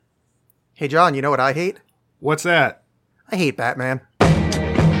Hey, John, you know what I hate? What's that? I hate Batman.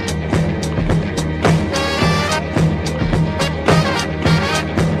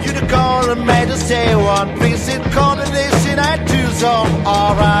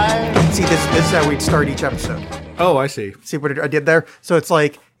 See, this is how we'd start each episode. Oh, I see. See what I did there? So it's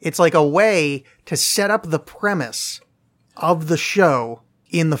like a way to set up the premise of the show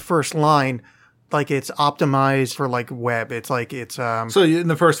in the first line, like it's optimized for like web. It's like it's So in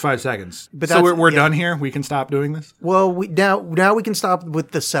the first 5 seconds. But so we're done here. We can stop doing this. Well, now we can stop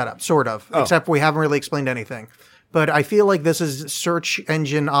with the setup, sort of. Oh. Except we haven't really explained anything. But I feel like this is search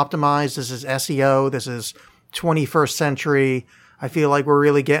engine optimized. This is SEO. This is 21st century. I feel like we're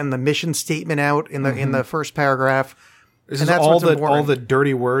really getting the mission statement out in the first paragraph. This is all the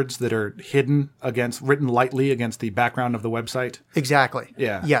dirty words that are written lightly against the background of the website. Exactly.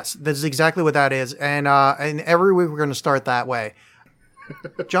 Yeah. Yes, this is exactly what that is. And every week we're going to start that way.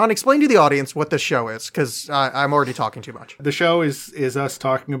 John, explain to the audience what this show is, because I'm already talking too much. The show is us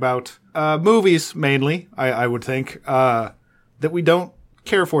talking about movies, mainly, I would think, that we don't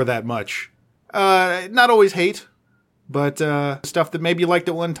care for that much. Not always hate, but stuff that maybe you liked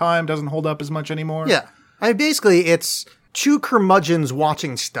at one time doesn't hold up as much anymore. Yeah. Basically, it's two curmudgeons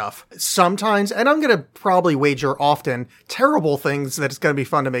watching stuff. Sometimes, and I'm going to probably wager often, terrible things that it's going to be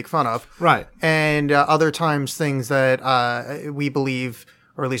fun to make fun of. Right. And other times, things that we believe,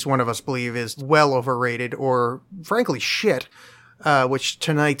 or at least one of us believe, is well overrated or, frankly, shit. Which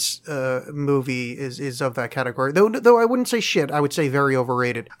tonight's movie is of that category. Though I wouldn't say shit, I would say very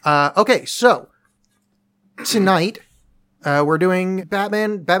overrated. Okay, so tonight we're doing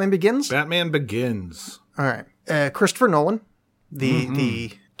Batman Begins? Batman Begins. All right. Christopher Nolan,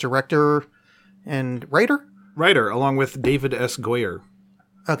 the director and writer? Writer, along with David S. Goyer.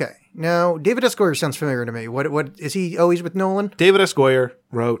 Okay. Now, David S. Goyer sounds familiar to me. What is he always with Nolan? David S. Goyer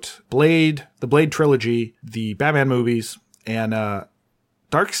wrote Blade, the Blade trilogy, the Batman movies, and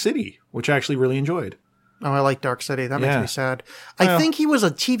Dark City, which I actually really enjoyed. Oh, I like Dark City. That makes me sad. I think he was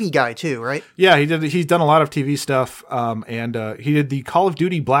a TV guy too, right? Yeah, he did. He's done a lot of TV stuff, and he did the Call of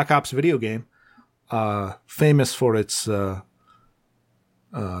Duty Black Ops video game, famous for its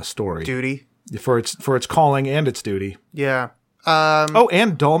story, Duty, for its calling and its duty. Yeah.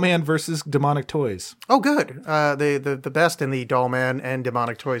 And Dollman versus Demonic Toys. Oh, good. The best in the Dollman and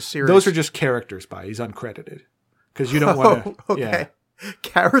Demonic Toys series. Those are just characters by. He's uncredited because you don't want to. Okay. Yeah.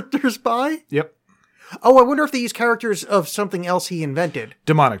 Characters by? Yep. Oh, I wonder if they use characters of something else he invented.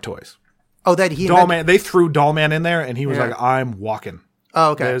 Demonic Toys. Oh, that he Dollman. invented. They threw Dollman in there, and he was like, "I'm walking."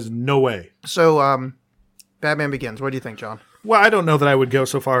 Oh, okay. There's no way. So, Batman Begins. What do you think, John? Well, I don't know that I would go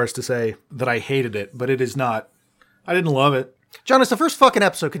so far as to say that I hated it, but it is not. I didn't love it. John, it's the first fucking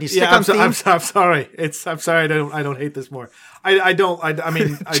episode. Can you stick on theme? I'm sorry. I'm sorry. I don't hate this more. I don't like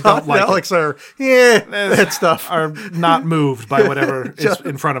Alexx are that stuff are not moved by whatever is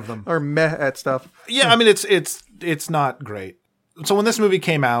in front of them or meh at stuff. Yeah, I mean it's not great. So when this movie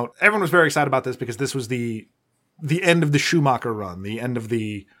came out, everyone was very excited about this because this was the end of the Schumacher run, the end of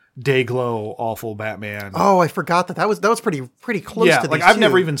the Dayglow awful Batman. Oh, I forgot that was pretty close to these I've two.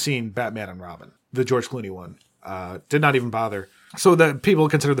 never even seen Batman and Robin, the George Clooney one. Did not even bother. So that people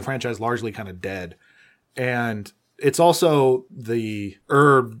consider the franchise largely kind of dead. And it's also the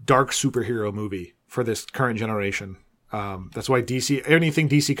dark superhero movie for this current generation. That's why anything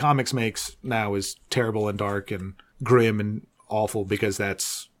DC Comics makes now is terrible and dark and grim and awful because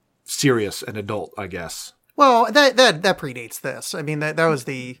that's serious and adult, I guess. Well, that predates this. I mean, that was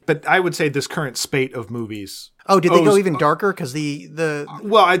the... But I would say this current spate of movies... Oh, did they go even darker? Because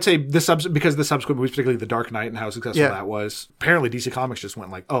Well, I'd say because the subsequent movies, particularly The Dark Knight and how successful that was, apparently DC Comics just went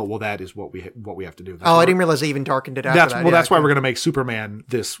like, oh, well, that is what we have to do. I didn't realize they even darkened it after that. Well, that's why we're going to make Superman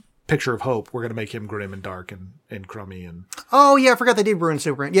this picture of hope. We're going to make him grim and dark and crummy. And Oh, yeah, I forgot they did ruin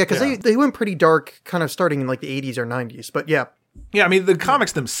Superman. Yeah, because they went pretty dark kind of starting in like the 80s or 90s. But yeah. Yeah, I mean, the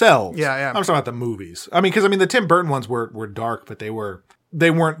comics themselves. Yeah. I'm talking about the movies. I mean, because the Tim Burton ones were dark, but they weren't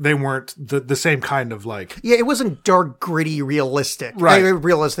the same kind of like. Yeah, it wasn't dark, gritty, realistic. Right.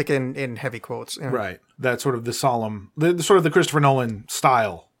 Realistic in heavy quotes. Yeah. Right. That sort of the solemn, the sort of the Christopher Nolan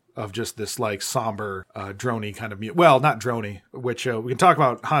style of just this like somber, droney kind of well, not droney, which we can talk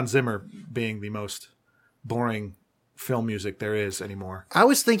about Hans Zimmer being the most boring film music there is anymore. I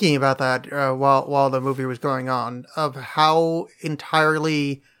was thinking about that while the movie was going on, of how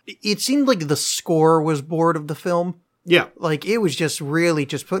entirely it seemed like the score was bored of the film. Yeah. Like it was just really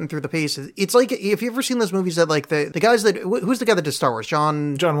just putting through the paces. It's like, if you've ever seen those movies that like the guys that, who's the guy that did Star Wars?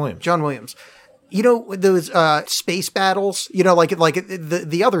 John Williams. John Williams. You know, those space battles, you know, like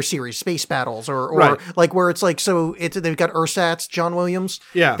the other series, Space Battles, or Right. like where it's like, so they've got ersatz, John Williams.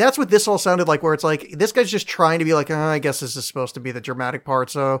 Yeah. That's what this all sounded like, where it's like, this guy's just trying to be like, I guess this is supposed to be the dramatic part.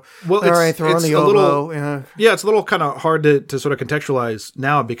 So, all right, throw in the oboe. Yeah, it's a little kind of hard to sort of contextualize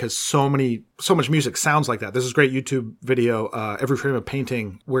now because so much music sounds like that. There's this great YouTube video, Every Frame of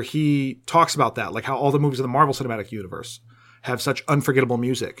Painting, where he talks about that, like how all the movies in the Marvel Cinematic Universe have such unforgettable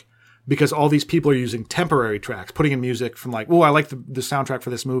music. Because all these people are using temporary tracks, putting in music from like, oh, I like the soundtrack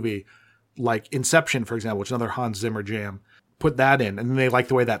for this movie, like Inception, for example, which is another Hans Zimmer jam. Put that in, and then they like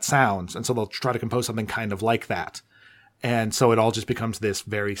the way that sounds, and so they'll try to compose something kind of like that. And so it all just becomes this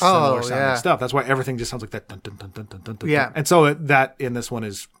very similar sounding stuff. That's why everything just sounds like that. Dun, dun, dun, dun, dun, dun, dun. Yeah. And so that in this one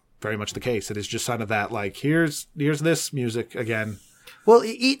is very much the case. It is just kind of that, like, here's this music again. Well,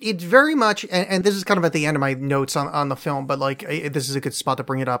 it's very much, and this is kind of at the end of my notes on the film, but like, this is a good spot to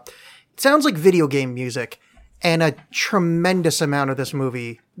bring it up. It sounds like video game music, and a tremendous amount of this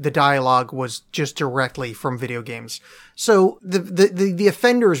movie, the dialogue was just directly from video games. So the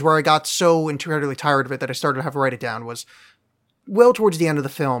offenders where I got so entirely tired of it that I started to have to write it down was, well, towards the end of the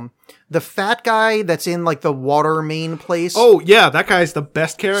film, the fat guy that's in like the water main place. Oh, yeah, that guy's the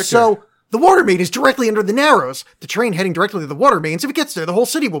best character. So the water main is directly under the Narrows. The train heading directly to the water mains. If it gets there, the whole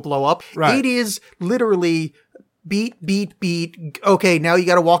city will blow up. Right. It is literally beat, beat, beat. Okay, now you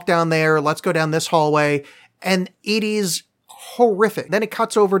got to walk down there. Let's go down this hallway. And it is horrific. Then it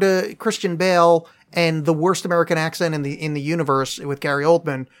cuts over to Christian Bale and the worst American accent in the universe with Gary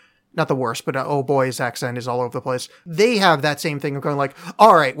Oldman. Not the worst, but oh boy, his accent is all over the place. They have that same thing of going like,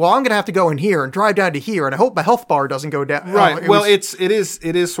 all right, well, I'm going to have to go in here and drive down to here, and I hope my health bar doesn't go down. Right.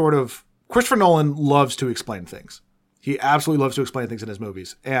 It is sort of, Christopher Nolan loves to explain things. He absolutely loves to explain things in his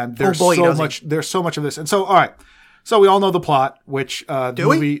movies. And there's there's so much of this. And so, all right. So we all know the plot, which Do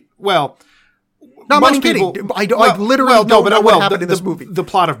we? Well, no, I'm not kidding. I literally don't know what happened in this movie. The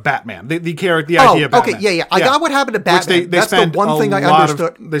plot of Batman, the character, the idea of Batman. Okay, yeah. I got what happened to Batman. That's the one thing I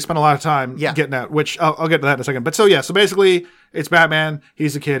understood. They spent a lot of time getting at, which I'll get to that in a second. But so basically, it's Batman.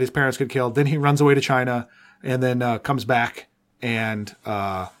 He's a kid. His parents get killed. Then he runs away to China, and then comes back and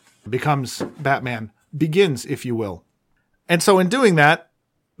becomes Batman. Begins, if you will. And so in doing that,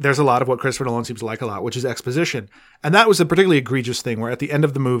 there's a lot of what Christopher Nolan seems to like a lot, which is exposition. And that was a particularly egregious thing where at the end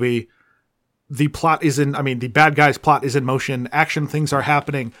of the movie, the bad guy's plot is in motion. Action things are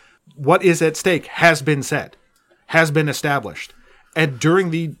happening. What is at stake has been said, has been established. And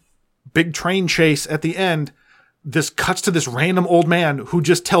during the big train chase at the end, this cuts to this random old man who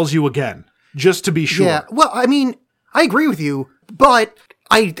just tells you again, just to be sure. Yeah, well, I mean, I agree with you, but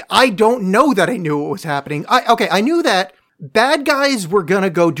I don't know that I knew what was happening. I knew that bad guys were gonna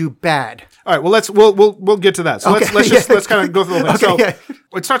go do bad. All right. Well, we'll get to that. So let's kind of go through the thing. Okay,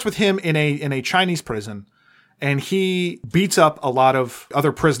 so it starts with him in a Chinese prison, and he beats up a lot of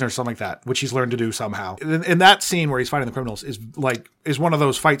other prisoners, something like that, which he's learned to do somehow. In that scene where he's fighting the criminals is one of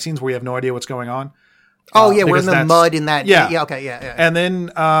those fight scenes where you have no idea what's going on. Oh yeah, we're in the mud in that. Yeah. Okay. Yeah. And then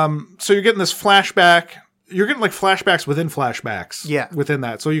so you're getting this flashback. You're getting like flashbacks within flashbacks. Yeah. Within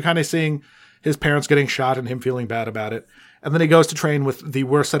that, so you're kind of seeing his parents getting shot and him feeling bad about it. And then he goes to train with the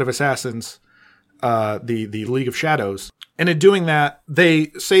worst set of assassins, the League of Shadows. And in doing that,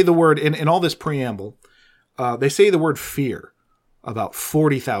 they say the word, in all this preamble, they say the word fear about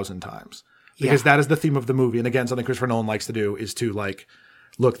 40,000 times. Because that is the theme of the movie. And again, something Christopher Nolan likes to do is to like,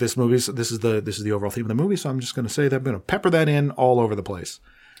 look, this is the overall theme of the movie, so I'm just going to say that I'm going to pepper that in all over the place.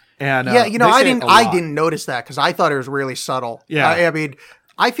 And I didn't notice that because I thought it was really subtle. Yeah. I mean,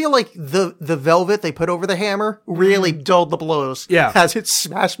 I feel like the velvet they put over the hammer really dulled the blows. Yeah. As it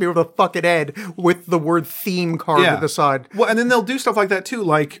smashed me over the fucking head with the word theme carved at the side. Well, and then they'll do stuff like that too.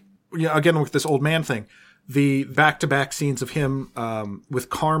 Like, again, with this old man thing, the back-to-back scenes of him with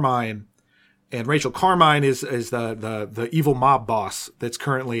Carmine and Rachel. Carmine is the evil mob boss that's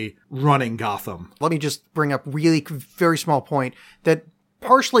currently running Gotham. Let me just bring up really very small point that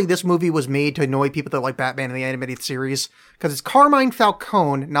partially this movie was made to annoy people that like Batman in the animated series because it's Carmine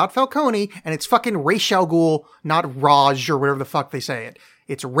Falcone, not Falcone, and it's fucking Ra's al Ghul, not Raj or whatever the fuck they say it.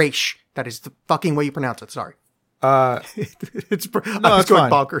 It's Ra's. That is the fucking way you pronounce it. Sorry. I was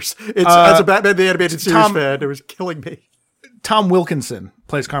going bonkers. As a Batman the animated series fan, it was killing me. Tom Wilkinson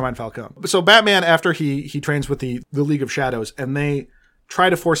plays Carmine Falcone. So Batman, after he trains with the League of Shadows, and they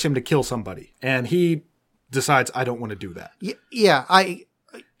try to force him to kill somebody, and he decides, I don't want to do that.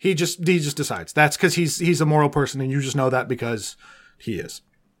 He just decides. That's because he's a moral person, and you just know that because he is.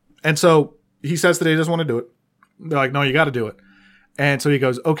 And so he says that he doesn't want to do it. They're like, no, you got to do it. And so he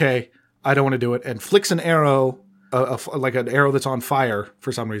goes, okay, I don't want to do it, and flicks an arrow, like an arrow that's on fire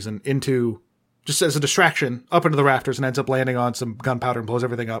for some reason, into just as a distraction up into the rafters and ends up landing on some gunpowder and blows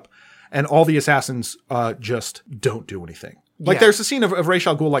everything up. And all the assassins just don't do anything. Like there's a scene of Ra's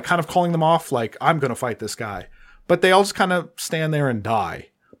al Ghul like kind of calling them off, like, I'm going to fight this guy. But they all just kind of stand there and die.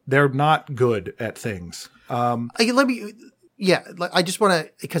 They're not good at things. I just want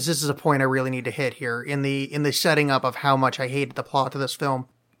to, because this is a point I really need to hit here in the setting up of how much I hated the plot of this film.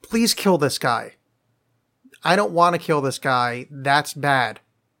 Please kill this guy. I don't want to kill this guy. That's bad.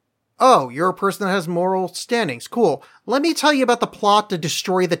 Oh, you're a person that has moral standings. Cool. Let me tell you about the plot to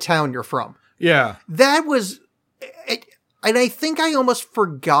destroy the town you're from. Yeah. That was, and I think I almost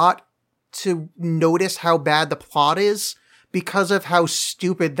forgot to notice how bad the plot is because of how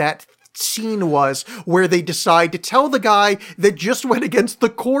stupid that scene was, where they decide to tell the guy that just went against the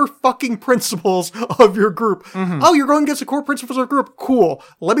core fucking principles of your group. Mm-hmm. Oh, you're going against the core principles of our group? Cool.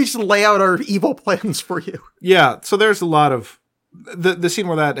 Let me just lay out our evil plans for you. Yeah. So there's a lot of the scene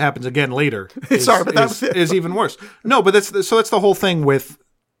where that happens again later is even worse. No, but that's the whole thing with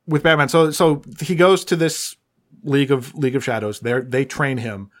Batman. So he goes to this League of Shadows. They train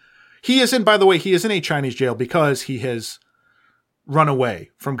him. He is in a Chinese jail because he has run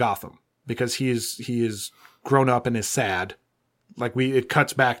away from Gotham, because he is grown up and is sad. Like it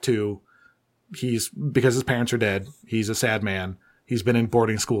cuts back to because his parents are dead. He's a sad man. He's been in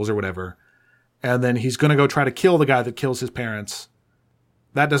boarding schools or whatever. And then he's going to go try to kill the guy that kills his parents.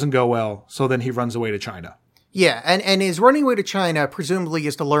 That doesn't go well. So then he runs away to China. Yeah. And his running away to China presumably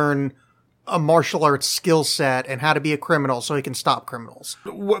is to learn a martial arts skill set and how to be a criminal so he can stop criminals.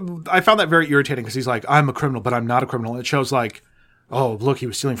 I found that very irritating because he's like, I'm a criminal, but I'm not a criminal. And it shows like, oh, look, he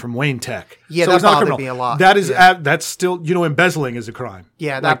was stealing from Wayne Tech. Yeah, so that bothered me a lot. That is, that's still, embezzling is a crime.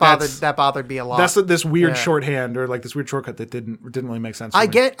 Yeah, that bothered me a lot. That's this weird shorthand or like this weird shortcut that didn't really make sense. I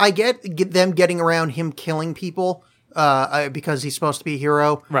get them getting around him killing people because he's supposed to be a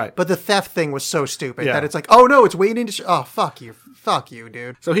hero. Right. But the theft thing was so stupid that it's like, oh no, it's waiting to, oh, fuck you,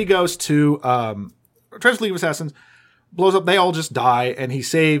 dude. So he goes to, tries to League of Assassins, blows up, they all just die, and he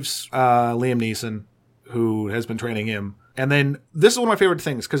saves Liam Neeson, who has been training him. And then this is one of my favorite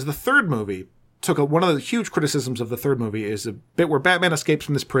things, because the third movie one of the huge criticisms of the third movie is a bit where Batman escapes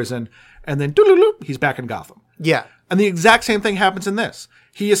from this prison and then he's back in Gotham. Yeah. And the exact same thing happens in this.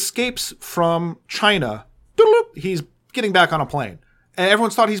 He escapes from China. He's getting back on a plane. And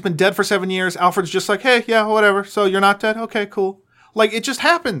everyone's thought he's been dead for 7 years. Alfred's just like, hey, yeah, whatever. So you're not dead? Okay, cool. Like, it just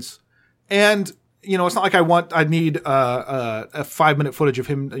happens. And, it's not like I need a 5-minute footage of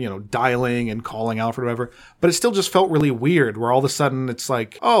him, dialing and calling Alfred or whatever. But it still just felt really weird where all of a sudden it's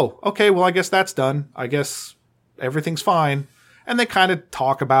like, oh, okay, well, I guess that's done. I guess everything's fine. And they kind of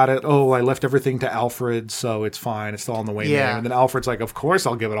talk about it. Oh, I left everything to Alfred, so it's fine. It's all on the way there. And then Alfred's like, of course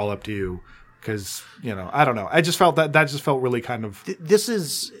I'll give it all up to you. Because, I don't know. I just felt that just felt really kind of... This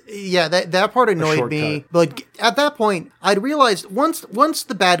is... Yeah, that part annoyed me. But at that point, I'd realized once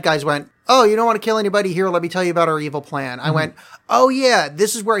the bad guys went, oh, you don't want to kill anybody here, let me tell you about our evil plan. I went, oh yeah,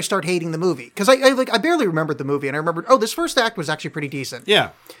 this is where I start hating the movie. Because I barely remembered the movie, and I remembered, oh, this first act was actually pretty decent.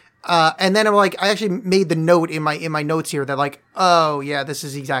 Yeah. And then I'm like, I actually made the note in my notes here that like, oh yeah, this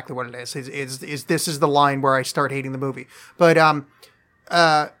is exactly what it is. This is the line where I start hating the movie. But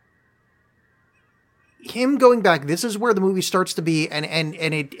him going back, this is where the movie starts to be, and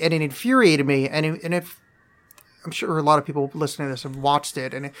it infuriated me. And if I'm sure a lot of people listening to this have watched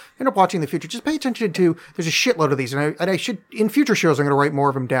it and end up watching in the future, just pay attention to. There's a shitload of these, and I should in future shows I'm going to write more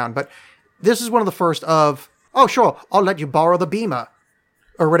of them down. But this is one of the first of. Oh sure, I'll let you borrow the Beamer.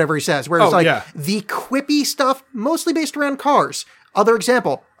 Or whatever he says, where it's the quippy stuff, mostly based around cars. Other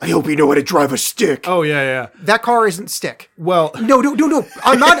example, I hope you know how to drive a stick. Oh, yeah. That car isn't stick. Well... No.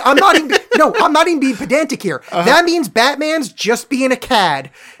 I'm not even being pedantic here. That means Batman's just being a cad.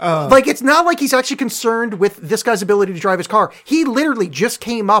 It's not like he's actually concerned with this guy's ability to drive his car. He literally just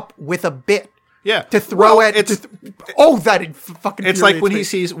came up with a bit. Yeah. To throw at... that fucking It's like when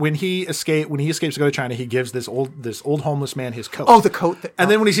he escapes to go to China, he gives this old homeless man his coat. Oh, the coat. And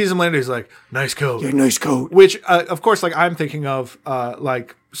then when he sees him later, he's like, nice coat. Yeah, nice coat. Which, of course, like I'm thinking of,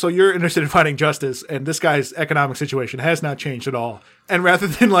 so you're interested in finding justice, and this guy's economic situation has not changed at all. And rather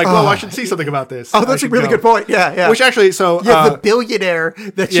than like, I should see something about this. Oh, that's a really good point. Yeah. Which actually, so... the billionaire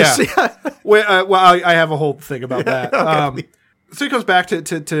that just... I have a whole thing about that. Okay. So he comes back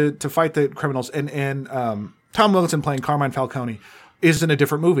to fight the criminals, and Tom Wilkinson playing Carmine Falcone is in a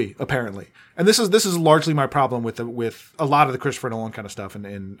different movie apparently, and this is largely my problem with a lot of the Christopher Nolan kind of stuff and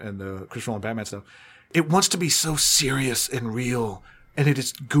the Christopher Nolan Batman stuff. It wants to be so serious and real and it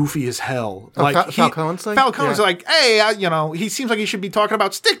is goofy as hell. Oh, Falcone's thing? Falcone's Yeah. like, hey, he seems like he should be talking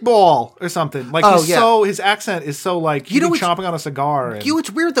about stickball or something. Like, his accent is so like, he's chomping on a cigar. And,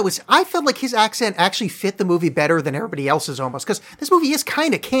 what's weird though is I felt like his accent actually fit the movie better than everybody else's almost, because this movie is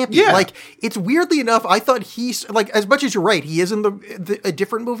kind of campy. Yeah. Like, it's weirdly enough, I thought he's like, as much as you're right, he is in a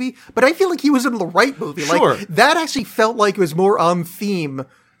different movie, but I feel like he was in the right movie. Sure. Like, that actually felt like it was more on theme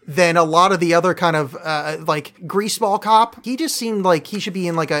than a lot of the other kind of like Greaseball Cop. He just seemed like he should be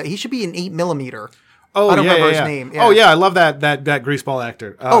in 8mm. Oh, I don't remember his name. Yeah. Oh yeah, I love that greaseball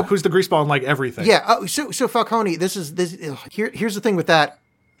actor. Who's the greaseball in like everything? Yeah. So Falcone, here's the thing with that.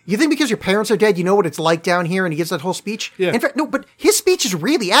 You think because your parents are dead, you know what it's like down here, and he gives that whole speech? Yeah. In fact, no, but his speech is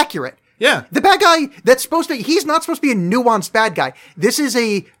really accurate. Yeah. The bad guy he's not supposed to be a nuanced bad guy. This is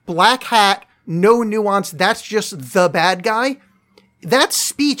a black hat, no nuance. That's just the bad guy. That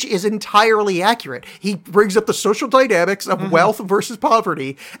speech is entirely accurate. He brings up the social dynamics of wealth versus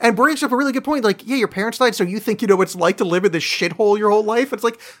poverty and brings up a really good point. Like, yeah, your parents died, so you think you know what it's like to live in this shithole your whole life? It's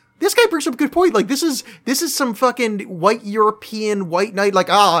like, this guy brings up a good point. Like, this is some fucking white European white knight. Like,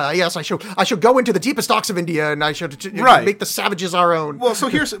 yes, I should go into the deepest docks of India and I should make the savages our own. Well, so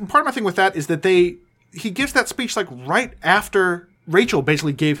here's part of my thing with that is that he gives that speech like right after Rachel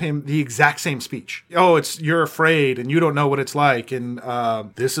basically gave him the exact same speech. Oh, you're afraid and you don't know what it's like, and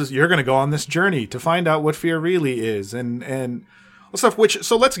you're going to go on this journey to find out what fear really is, and stuff.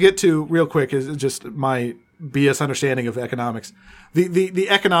 So let's get to real quick is just my BS understanding of economics, the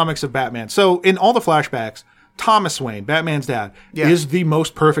economics of Batman. So in all the flashbacks, Thomas Wayne, Batman's dad, is the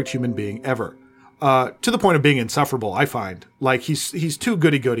most perfect human being ever. To the point of being insufferable, I find. Like, he's too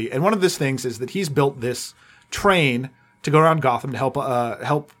goody-goody, and one of his things is that he's built this train to go around Gotham to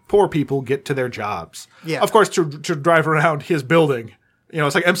help poor people get to their jobs. Yeah. Of course, to drive around his building.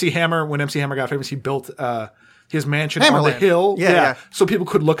 It's like MC Hammer. When MC Hammer got famous, he built his mansion on the hill. Yeah. So people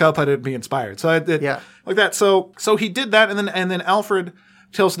could look up at it and be inspired. So like that. So he did that, and then Alfred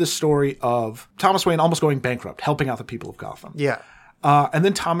tells this story of Thomas Wayne almost going bankrupt, helping out the people of Gotham. Yeah. And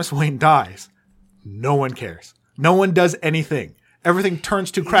then Thomas Wayne dies. No one cares. No one does anything. Everything turns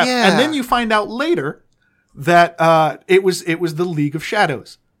to crap. Yeah. And then you find out later that it was the League of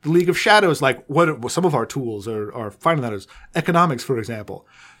Shadows. The League of Shadows, like what some of our tools are finding that as economics, for example.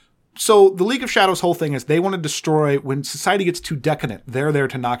 So the League of Shadows' whole thing is they want to destroy, when society gets too decadent, they're there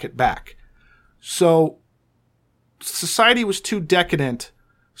to knock it back. So society was too decadent,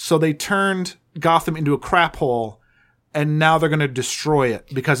 so they turned Gotham into a crap hole, and now they're going to destroy it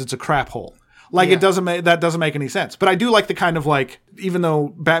because it's a crap hole. Like, that doesn't make any sense. But I do like the kind of like, even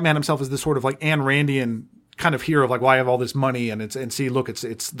though Batman himself is this sort of like Ayn Randian kind of hero of like, well, I have all this money it's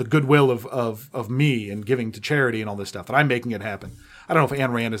the goodwill of me and giving to charity and all this stuff that I'm making it happen. I don't know if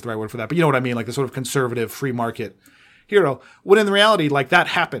Ayn Rand is the right word for that, but you know what I mean? Like the sort of conservative free market hero. When in reality, like, that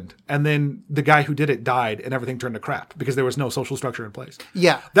happened, and then the guy who did it died, and everything turned to crap because there was no social structure in place.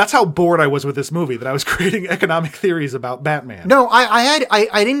 Yeah, that's how bored I was with this movie, that I was creating economic theories about Batman. No,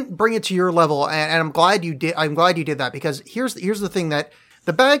 I didn't bring it to your level, and I'm glad you did. I'm glad you did that, because here's the thing: that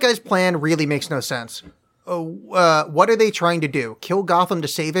the bad guy's plan really makes no sense. What are they trying to do? Kill Gotham to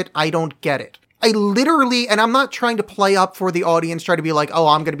save it? I don't get it. I literally, and I'm not trying to play up for the audience, try to be like, oh,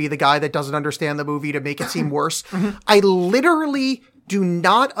 I'm going to be the guy that doesn't understand the movie to make it seem worse. I literally do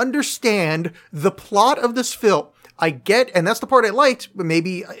not understand the plot of this film. I get, and that's the part I liked, but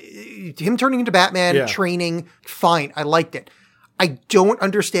maybe him turning into Batman, training, fine, I liked it. I don't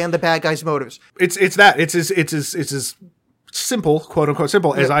understand the bad guy's motives. It's as simple, quote unquote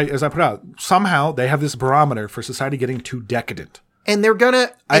simple, as I put out. Somehow they have this barometer for society getting too decadent. And they're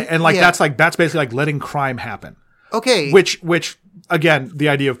gonna, that's basically like letting crime happen. Okay. Which again, the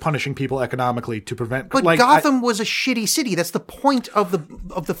idea of punishing people economically to prevent. But like, Gotham was a shitty city. That's the point of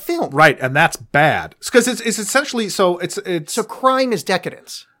the film. Right, and that's bad because it's essentially so crime is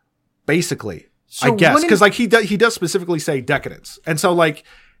decadence. Basically, so I guess, because like he does specifically say decadence, and so like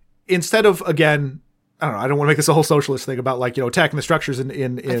instead of, again, I don't know, I don't want to make this a whole socialist thing about like, attacking the structures in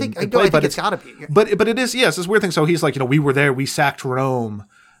I think it's got to be. But it is, yes, this weird thing. So he's like, we were there, we sacked Rome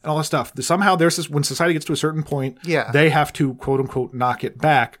and all this stuff. Somehow there's this, when society gets to a certain point, they have to, quote unquote, knock it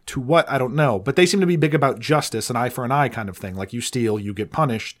back to what? I don't know. But they seem to be big about justice, an eye for an eye kind of thing. Like, you steal, you get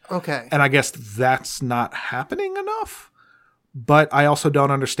punished. Okay. And I guess that's not happening enough. But I also don't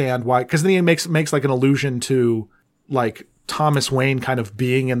understand why, because then he makes like an allusion to like Thomas Wayne kind of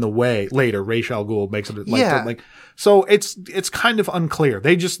being in the way later. Ra's al Ghul makes it like so it's kind of unclear.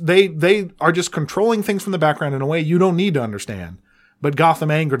 They are just controlling things from the background in a way you don't need to understand. But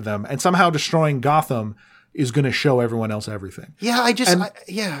Gotham angered them, and somehow destroying Gotham is going to show everyone else everything.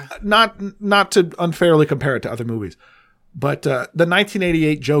 Yeah, not to unfairly compare it to other movies, But the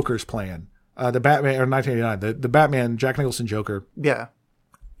 1988 Joker's plan, the Batman, or 1989, the Batman, Jack Nicholson Joker. Yeah.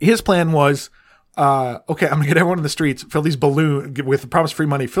 His plan was, okay, I'm going to get everyone in the streets, fill these balloons, with the promise of free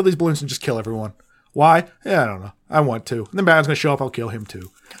money, fill these balloons and just kill everyone. Why? Yeah, I don't know. I want to. And then Batman's going to show up, I'll kill him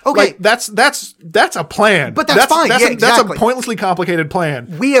too. Okay. Like, that's a plan. But that's fine. That's, yeah, exactly. That's a pointlessly complicated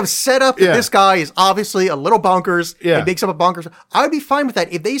plan. We have set up that this guy is obviously a little bonkers. Yeah. It makes up a bonkers. I would be fine with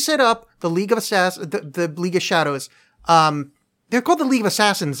that. If they set up the League of the League of Shadows, they're called the League of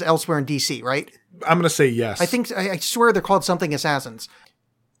Assassins elsewhere in DC, right? I'm going to say yes. I swear they're called something Assassins.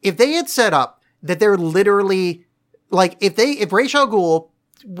 If they had set up that they're literally, like, if Ra's al Ghul,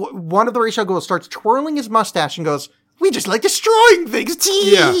 one of the Ra's al Ghul starts twirling his mustache and goes, we just like destroying things.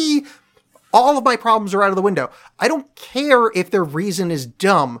 Yeah. All of my problems are out of the window. I don't care if their reason is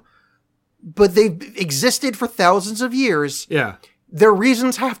dumb, but they've existed for thousands of years. Yeah. Their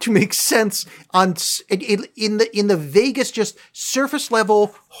reasons have to make sense in the vaguest, just surface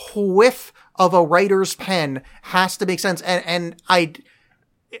level whiff of a writer's pen has to make sense. And I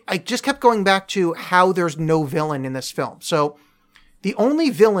just kept going back to how there's no villain in this film. So the only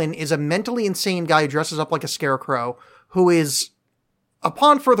villain is a mentally insane guy who dresses up like a scarecrow, who is,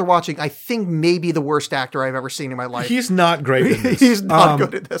 upon further watching, I think maybe the worst actor I've ever seen in my life. He's not great in this. He's not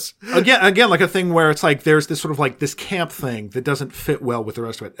good at this. Again, like a thing where it's like there's this sort of like this camp thing that doesn't fit well with the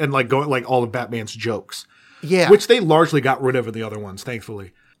rest of it, and like going like all of Batman's jokes, which they largely got rid of in the other ones,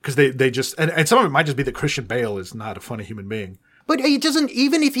 thankfully, because they just and some of it might just be that Christian Bale is not a funny human being. But it doesn't,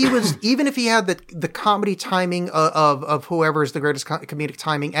 even if he had the comedy timing of whoever is the greatest comedic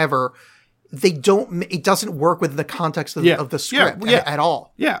timing ever, it doesn't work with the context of the script at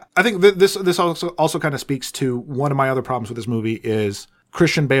all. Yeah. I think this also kind of speaks to one of my other problems with this movie is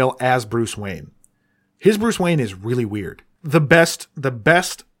Christian Bale as Bruce Wayne. His Bruce Wayne is really weird. The best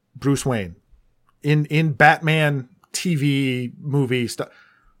Bruce Wayne in Batman TV movie stuff,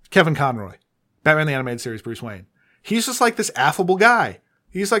 Kevin Conroy, Batman the Animated Series Bruce Wayne. He's just like this affable guy.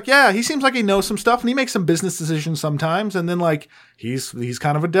 He's like, yeah, he seems like he knows some stuff and he makes some business decisions sometimes. And then like, he's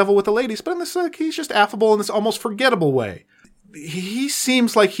kind of a devil with the ladies, but in this, like, he's just affable in this almost forgettable way. He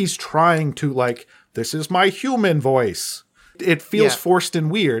seems like he's trying to like, this is my human voice. It feels forced and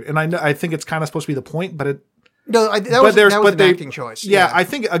weird. And I think it's kind of supposed to be the point, but that was an acting choice. Yeah. I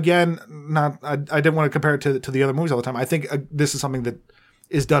think again, I didn't want to compare it to the other movies all the time. I think this is something that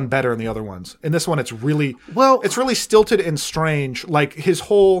is done better in the other ones. In this one, it's really stilted and strange. Like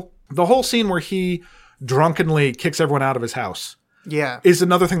the whole scene where he drunkenly kicks everyone out of his house. Yeah. Is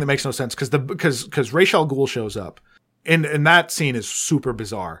another thing that makes no sense because Ra's al Ghul shows up. And that scene is super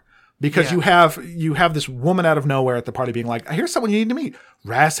bizarre because you have this woman out of nowhere at the party being like, here's someone you need to meet,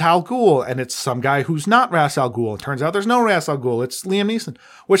 Ra's al Ghul. And it's some guy who's not Ra's al Ghul. It turns out there's no Ra's al Ghul. It's Liam Neeson,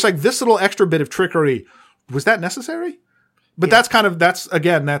 which like this little extra bit of trickery, was that necessary? But that's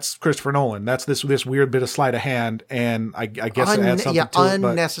Christopher Nolan. That's this weird bit of sleight of hand, and I guess it adds something to it.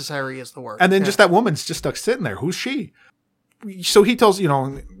 Unnecessary is the word. And then just that woman's just stuck sitting there. Who's she? So he tells,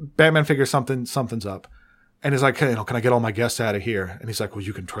 Batman figures something's up. And he's like, hey, can I get all my guests out of here? And he's like, well,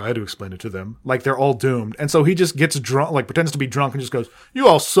 you can try to explain it to them. Like, they're all doomed. And so he just gets drunk, like pretends to be drunk and just goes, you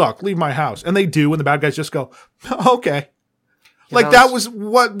all suck. Leave my house. And they do. And the bad guys just go, okay. That was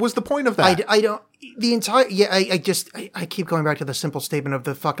what was the point of that? I keep going back to the simple statement of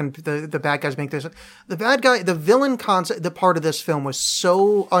the bad guys make this. The villain concept, the part of this film was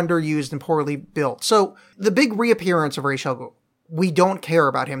so underused and poorly built. So the big reappearance of Ra's al Ghul, we don't care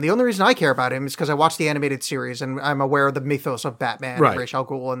about him. The only reason I care about him is because I watched the animated series and I'm aware of the mythos of Batman and Ra's al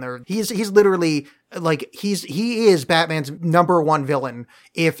Ghul, and he's literally like he is Batman's number one villain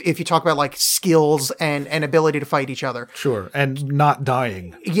if you talk about like skills and ability to fight each other. Sure, and not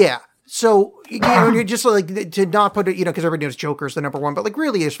dying. Yeah. So, you're just like, to not put it, because everybody knows Joker's the number one, but like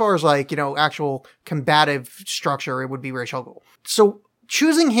really, as far as like, actual combative structure, it would be Ra's al Ghul. So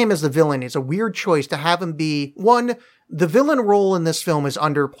choosing him as the villain is a weird choice to have him be, one, the villain role in this film is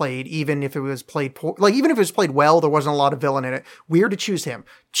underplayed, even if it was played even if it was played well, there wasn't a lot of villain in it. Weird to choose him.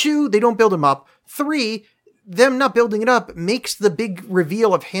 Two, they don't build him up. Three, them not building it up makes the big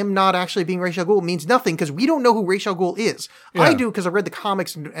reveal of him not actually being Ra's al Ghul means nothing because we don't know who Ra's al Ghul is. Yeah. I do because I read the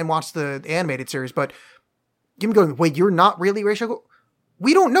comics and watched the animated series, but him going, wait, you're not really Ra's al Ghul?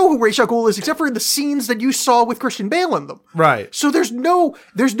 We don't know who Ra's al Ghul is except for the scenes that you saw with Christian Bale in them. Right. So there's no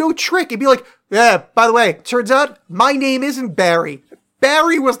trick. It'd be like, yeah, by the way, turns out my name isn't Barry.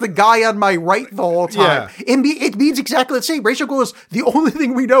 Barry was the guy on my right the whole time. Yeah. It means exactly the same. Ra's al Ghul is the only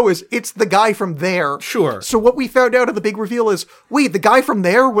thing we know is it's the guy from there. Sure. So what we found out of the big reveal is, wait, the guy from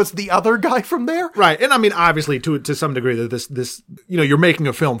there was the other guy from there? Right. And I mean, obviously, to some degree, that this you're making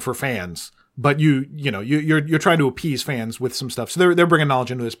a film for fans. but you're trying to appease fans with some stuff. So they're bringing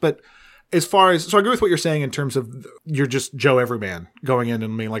knowledge into this. But as far as, so I agree with what you're saying in terms of you're just Joe Everyman going in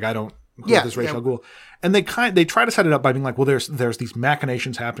and being like, I don't, who is this Ra's al Ghul? And they try to set it up by being like, well, there's these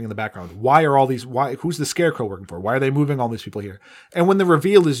machinations happening in the background. Who's the Scarecrow working for? Why are they moving all these people here? And when the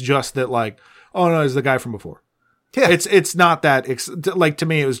reveal is just that, like, oh no, it's the guy from before. Yeah. It's not that, like, to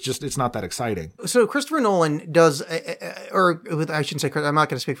me, it's not that exciting. So Christopher Nolan does, or I shouldn't say, I'm not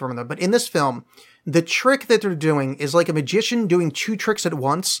going to speak for him though, but in this film, the trick that they're doing is like a magician doing two tricks at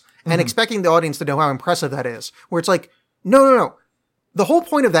once and expecting the audience to know how impressive that is. Where it's like, no. The whole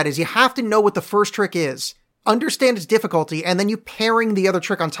point of that is you have to know what the first trick is, understand its difficulty, and then you pairing the other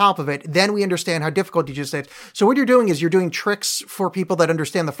trick on top of it. Then we understand how difficult you just said. So what you're doing is you're doing tricks for people that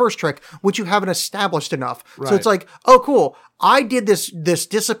understand the first trick, which you haven't established enough. Right. So it's like, oh, cool. I did this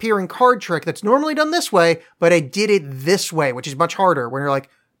disappearing card trick that's normally done this way, but I did it this way, which is much harder. When you're like,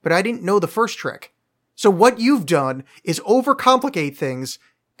 but I didn't know the first trick. So what you've done is overcomplicate things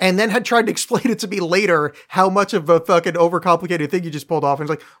and then had tried to explain it to me later how much of a fucking overcomplicated thing you just pulled off. And it's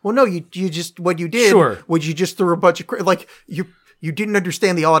like, well, no, you just, what you did was you just threw a bunch of, like, you didn't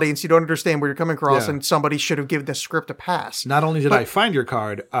understand the audience. You don't understand where you're coming across, and somebody should have given the script a pass. Not only did I find your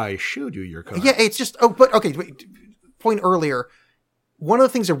card, I showed you your card. Yeah, it's just, point earlier. One of the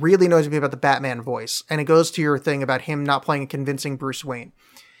things that really annoys me about the Batman voice, and it goes to your thing about him not playing a convincing Bruce Wayne,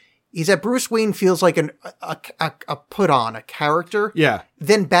 is that Bruce Wayne feels like a put on, a character. Yeah.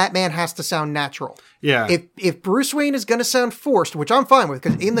 Then Batman has to sound natural. Yeah. If Bruce Wayne is going to sound forced, which I'm fine with,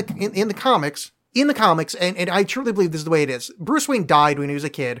 because in the comics, and I truly believe this is the way it is. Bruce Wayne died when he was a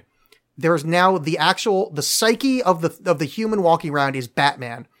kid. There's now the psyche of the human walking around is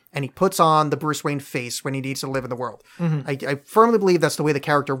Batman, and he puts on the Bruce Wayne face when he needs to live in the world. Mm-hmm. I firmly believe that's the way the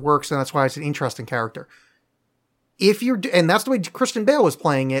character works, and that's why it's an interesting character. And that's the way Christian Bale was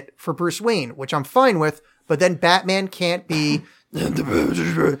playing it for Bruce Wayne, which I'm fine with, but then Batman can't be,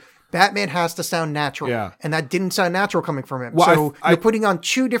 Batman has to sound natural. Yeah. And that didn't sound natural coming from him. Well, so you're putting on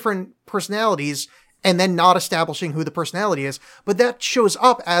two different personalities and then not establishing who the personality is. But that shows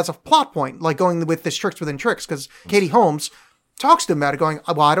up as a plot point, like going with this tricks within tricks, because Katie Holmes talks to him about it going,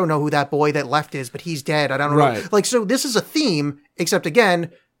 well, I don't know who that boy that left is, but he's dead. I don't know. Like, so this is a theme, except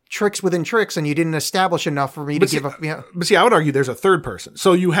again, tricks within tricks, and you didn't establish enough for me to give up. Yeah. But see, I would argue there's a third person.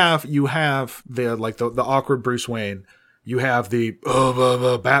 So you have the awkward Bruce Wayne. You have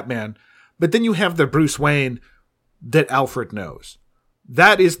the Batman, but then you have the Bruce Wayne that Alfred knows.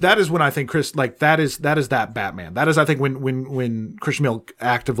 That is when I think Chris, like, that is that Batman. That is, I think, when Christian Bale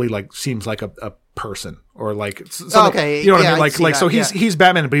actively, like, seems like a person, or like, okay, you know what I mean? Like, so he's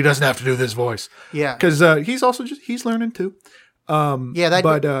Batman, but he doesn't have to do this voice. Yeah. Cause, he's also he's learning too. Fair point,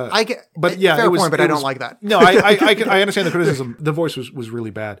 but I don't like that. No, I understand the criticism. The voice was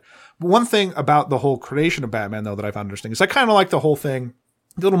really bad. But one thing about the whole creation of Batman, though, that I found interesting is I kind of like the whole thing,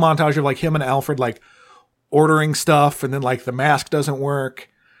 the little montage of like him and Alfred, like, ordering stuff, and then like the mask doesn't work.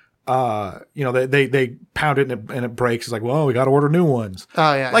 They pound it and it breaks. It's like, well, we got to order new ones.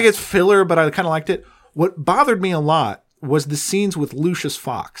 Oh yeah. Like, it's filler, but I kind of liked it. What bothered me a lot was the scenes with Lucius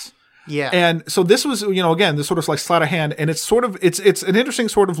Fox. Yeah. And so this was, again, this sort of like sleight of hand, and it's sort of, it's an interesting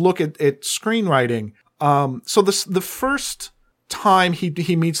sort of look at screenwriting. So the first time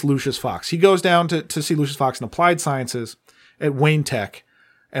he meets Lucius Fox, he goes down to see Lucius Fox in Applied Sciences at Wayne Tech.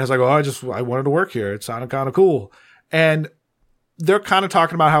 And it's like, I wanted to work here. It sounded kind of cool. And they're kind of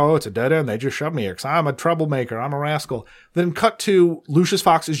talking about how, it's a dead end. They just shoved me here because I'm a troublemaker. I'm a rascal. Then cut to Lucius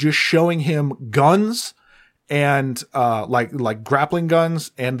Fox is just showing him guns and, like grappling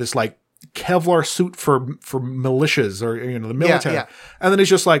guns and this like Kevlar suit for militias or, the military. Yeah, yeah. And then he's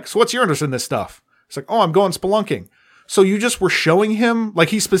just like, so what's your interest in this stuff? It's like, I'm going spelunking. So you just were showing him, like,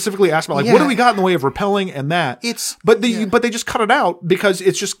 he specifically asked about, like, what do we got in the way of repelling and that? But they just cut it out because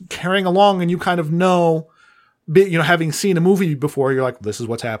it's just carrying along, and you kind of know, having seen a movie before, you're like, this is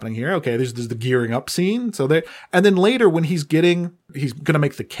what's happening here. Okay, this is the gearing up scene. And then later when he's going to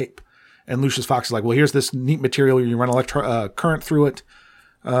make the cape, and Lucius Fox is like, well, here's this neat material. You run current through it.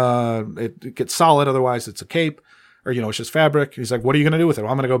 It gets solid. Otherwise it's a cape, or, it's just fabric. He's like, what are you going to do with it?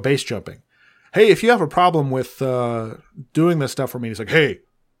 Well, I'm going to go base jumping. Hey, if you have a problem with doing this stuff for me, he's like, hey,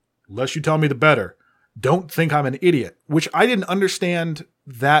 less you tell me, the better. Don't think I'm an idiot, which I didn't understand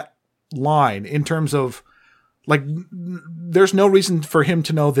that line in terms of, like, there's no reason for him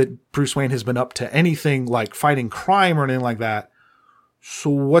to know that Bruce Wayne has been up to anything like fighting crime or anything like that. So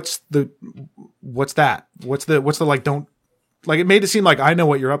what's that? What's the like, don't, like, it made it seem like I know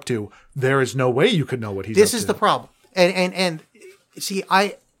what you're up to. There is no way you could know what he's up to. This is the problem. And see,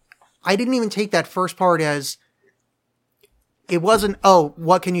 I didn't even take that first part as It wasn't, oh,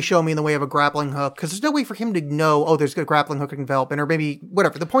 what can you show me in the way of a grappling hook? Because there's no way for him to know, oh, there's a grappling hook development, or maybe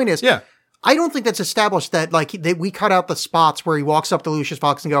whatever. The point is, I don't think that's established that, like, we cut out the spots where he walks up to Lucius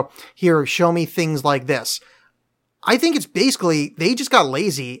Fox and go, here, show me things like this. I think it's basically, they just got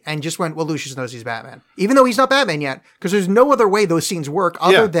lazy and just went, well, Lucius knows he's Batman. Even though he's not Batman yet, because there's no other way those scenes work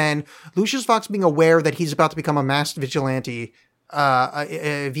other than Lucius Fox being aware that he's about to become a masked vigilante,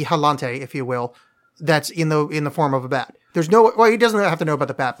 vigilante, if you will, that's in the form of a bat. There's no, well, he doesn't have to know about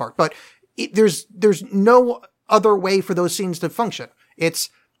the bat part, but there's no other way for those scenes to function.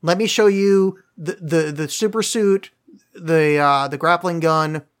 It's, let me show you the super suit, the grappling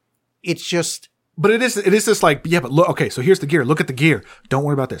gun. It's just. But it is this like, yeah, but look, okay, so here's the gear. Look at the gear. Don't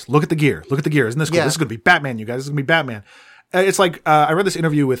worry about this. Look at the gear. Look at the gear. Isn't this cool? This is going to be Batman, you guys. This is going to be Batman. It's like, I read this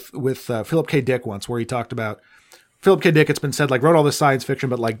interview with Philip K. Dick once where he talked about Philip K. Dick, it's been said, like, wrote all this science fiction,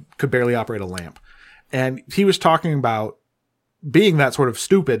 but like could barely operate a lamp. And he was talking about being that sort of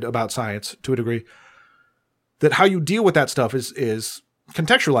stupid about science to a degree, that how you deal with that stuff is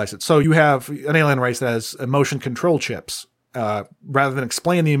contextualize it. So you have an alien race that has emotion control chips. Rather than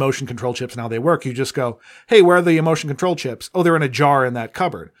explain the emotion control chips and how they work, you just go, hey, where are the emotion control chips? Oh, they're in a jar in that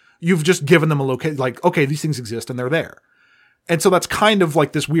cupboard. You've just given them a location, like, okay, these things exist and they're there. And so that's kind of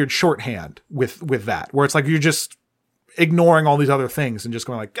like this weird shorthand with that, where it's like you're just ignoring all these other things and just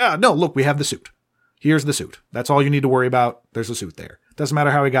going like, no, look, we have the suit. Here's the suit. That's all you need to worry about. There's a suit there. Doesn't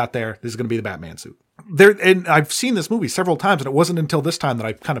matter how he got there. This is going to be the Batman suit. And I've seen this movie several times, and it wasn't until this time that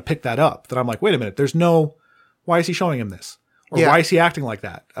I kind of picked that up, that I'm like, wait a minute, why is he showing him this? Or why is he acting like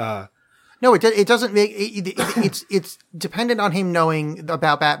that? No, it doesn't make, it's dependent on him knowing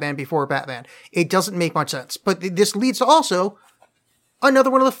about Batman before Batman. It doesn't make much sense. But this leads to also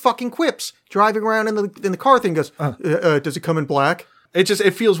another one of the fucking quips. Driving around in the car thing goes, does it come in black? It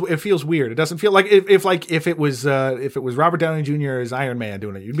feels weird. It doesn't feel like if it was Robert Downey Jr. as Iron Man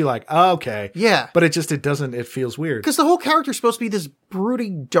doing it, you'd be like, oh, okay. Yeah. But it feels weird. Because the whole character's supposed to be this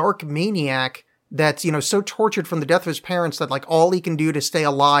brooding, dark maniac that's, so tortured from the death of his parents that, like, all he can do to stay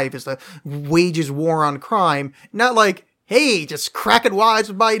alive is to wage his war on crime. Not like, hey, just cracking wise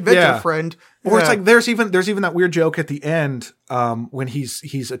with my inventor friend. Or it's like, there's even that weird joke at the end, when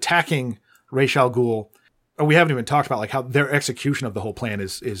he's attacking Ra's al Ghul. We haven't even talked about like how their execution of the whole plan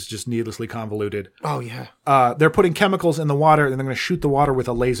is just needlessly convoluted. Oh yeah. They're putting chemicals in the water and they're going to shoot the water with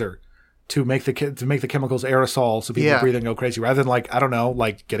a laser to make the chemicals aerosol so people breathe and go crazy, rather than like, I don't know,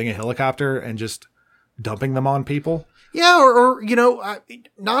 like getting a helicopter and just dumping them on people. Yeah. Or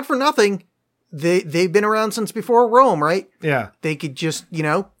not for nothing. They've been around since before Rome, right? Yeah. They could just,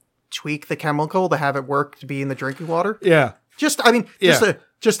 tweak the chemical to have it work to be in the drinking water. Yeah. That's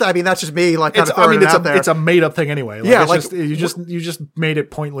just me, like, kind of throwing it out there. It's a made up thing anyway. Like, you just made it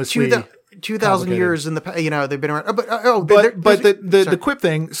pointlessly. 2,000 years in the, they've been around. But the quip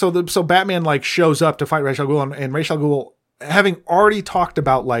thing. So Batman like shows up to fight Ra's al Ghul, and Ra's al Ghul, having already talked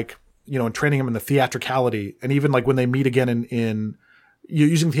about like, and training him in the theatricality, and even like when they meet again in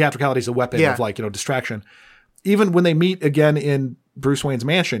using theatricality as a weapon of like, distraction. Even when they meet again in Bruce Wayne's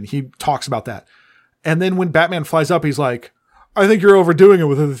mansion, he talks about that. And then when Batman flies up, he's like, I think you're overdoing it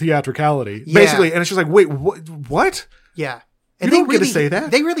with the theatricality. Yeah. Basically. And it's just like, wait, what? Yeah. And you don't get to say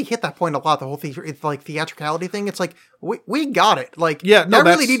that. They really hit that point a lot, the whole theatricality thing. It's like, we got it. Like, that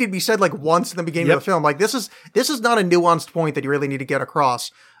really needed to be said like once in the beginning of the film. Like, this is not a nuanced point that you really need to get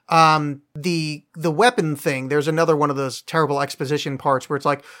across. The weapon thing, there's another one of those terrible exposition parts where it's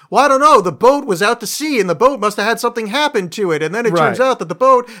like, well, I don't know, the boat was out to sea and the boat must have had something happen to it. And then it turns out that the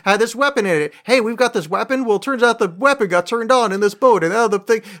boat had this weapon in it. Hey, we've got this weapon. Well, it turns out the weapon got turned on in this boat. And now the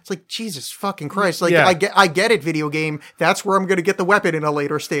thing, it's like, Jesus fucking Christ. Like, I get it, video game. That's where I'm going to get the weapon in a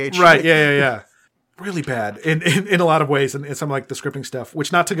later stage. Right. Yeah. Really bad in a lot of ways. And some like the scripting stuff,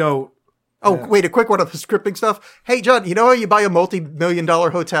 which not to go. Oh, wait, a quick one of the scripting stuff. Hey, John, you know how you buy a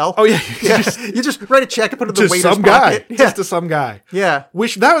multi-million-dollar hotel? Oh, yeah. You just write a check and put it in the waiter's some pocket. Guy. Just to some guy. Yeah.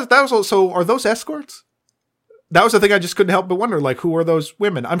 Which, that was also, are those escorts? That was the thing I just couldn't help but wonder, like, who are those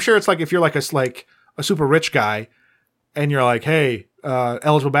women? I'm sure it's like, if you're like a super rich guy, and you're like, hey,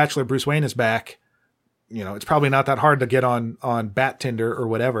 eligible bachelor Bruce Wayne is back, it's probably not that hard to get on Bat Tinder or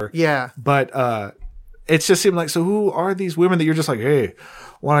whatever. Yeah. But, it just seemed like, so who are these women that you're just like, hey,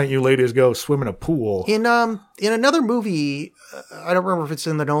 why don't you ladies go swim in a pool? In another movie, I don't remember if it's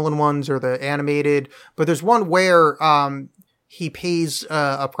in the Nolan ones or the animated, but there's one where he pays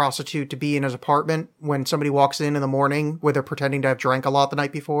a prostitute to be in his apartment when somebody walks in the morning where they're pretending to have drank a lot the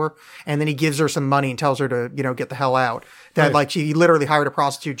night before, and then he gives her some money and tells her to get the hell out. That like she literally hired a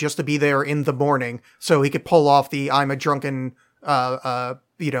prostitute just to be there in the morning so he could pull off the I'm a drunken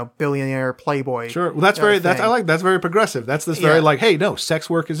billionaire playboy. Sure. Well, that's very progressive. That's this very like, hey, no, sex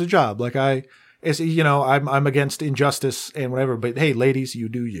work is a job. Like I'm against injustice and whatever, but hey, ladies, you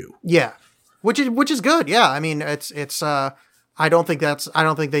do you. Yeah. Which is good. Yeah. I mean, it's I don't think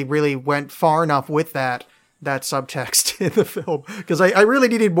they really went far enough with that subtext in the film, because I really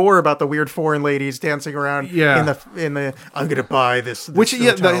needed more about the weird foreign ladies dancing around in the I'm gonna buy this which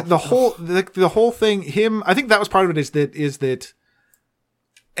the whole thing, I think that was part of it is that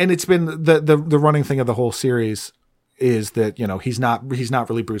and it's been the running thing of the whole series is that he's not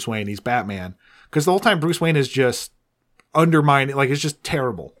really Bruce Wayne, he's Batman, because the whole time Bruce Wayne is just undermining, like, it's just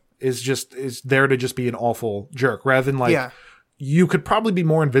terrible, is there to just be an awful jerk, rather than like you could probably be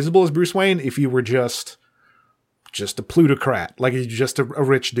more invisible as Bruce Wayne if you were just a plutocrat, like he's just a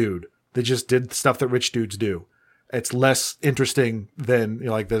rich dude that just did stuff that rich dudes do. It's less interesting than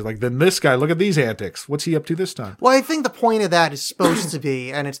than this guy. Look at these antics. What's he up to this time? Well, I think the point of that is supposed to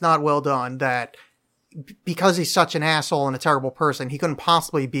be, and it's not well done, that because he's such an asshole and a terrible person, he couldn't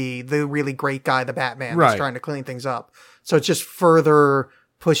possibly be the really great guy, the Batman, that's trying to clean things up. So it's just further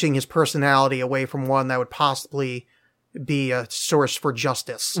pushing his personality away from one that would possibly be a source for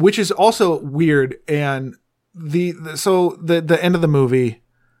justice. Which is also weird. And the end of the movie,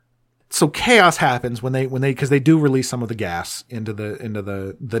 so chaos happens when they because they do release some of the gas into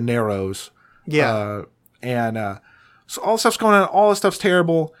the Narrows. So all stuff's going on, all this stuff's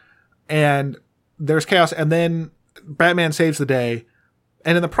terrible, and there's chaos, and then Batman saves the day,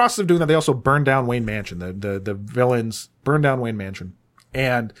 and in the process of doing that, they also burn down Wayne Mansion. The villains burn down Wayne Mansion,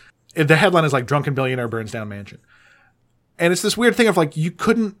 and the headline is like "Drunken Billionaire Burns Down Mansion," and it's this weird thing of like, you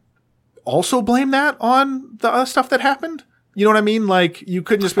couldn't also blame that on the other stuff that happened. You know what I mean? Like, you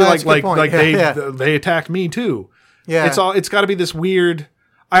couldn't just be they attacked me too. Yeah, it's got to be this weird.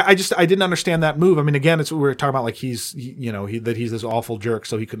 I didn't understand that move. I mean, again, it's what we were talking about, like he's this awful jerk,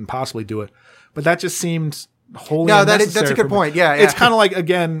 so he couldn't possibly do it. But that just seemed wholly unnecessary. That's a good point. Yeah. It's kind of like,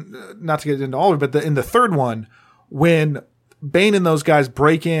 again, not to get into all of it, but in the third one, when Bane and those guys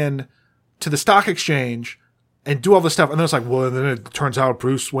break in to the stock exchange and do all this stuff, and then it's like, well, and then it turns out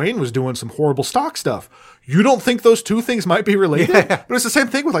Bruce Wayne was doing some horrible stock stuff. You don't think those two things might be related? Yeah. But it's the same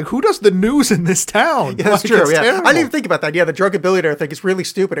thing with, like, who does the news in this town? Yeah, that's true. Yeah. I didn't even think about that. Yeah, the drunken billionaire thing is really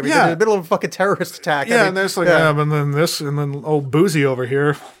stupid. I mean, they're in the middle of a fucking terrorist attack. Yeah, and there's like, and then this, and then old Boozy over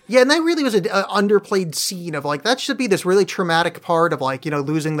here. Yeah, and that really was an underplayed scene of, like, that should be this really traumatic part of, like,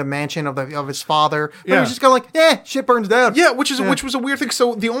 losing the mansion of his father. But it was just kind of like, shit burns down. Yeah, which was a weird thing.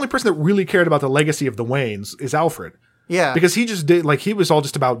 So the only person that really cared about the legacy of the Waynes is Alfred. Yeah. Because he just did, like, he was all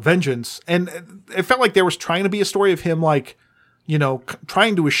just about vengeance. And it felt like there was trying to be a story of him, like,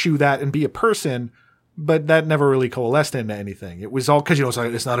 trying to eschew that and be a person, but that never really coalesced into anything. It was all, because,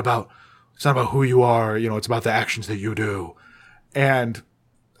 it's not about who you are, it's about the actions that you do. And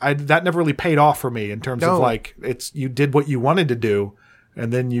that never really paid off for me in terms of, like, you did what you wanted to do,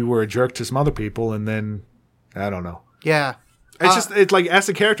 and then you were a jerk to some other people, and then, I don't know. Yeah. It's like, as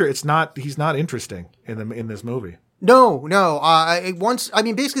a character, he's not interesting in this movie. No.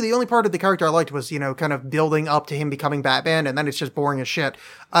 Basically the only part of the character I liked was, kind of building up to him becoming Batman, and then it's just boring as shit.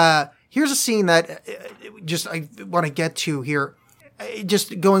 Here's a scene that I want to get to here.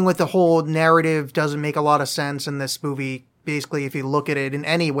 Just going with the whole narrative doesn't make a lot of sense, and this movie, basically, if you look at it in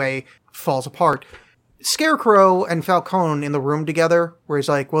any way, falls apart. Scarecrow and Falcone in the room together, where he's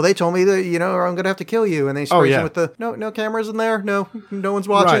like, well, they told me that, I'm going to have to kill you. And they sprays him with the, no cameras in there. No one's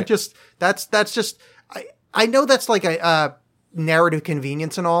watching. Right. That's just, I know that's like a narrative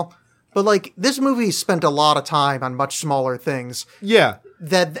convenience and all, but like this movie spent a lot of time on much smaller things. Yeah.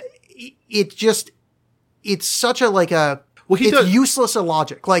 That it's such a, like a, it's useless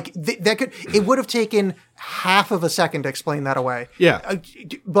logic. Like it would have taken half of a second to explain that away. Yeah.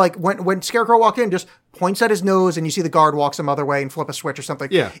 Like when Scarecrow walked in, just points at his nose and you see the guard walk some other way and flip a switch or something.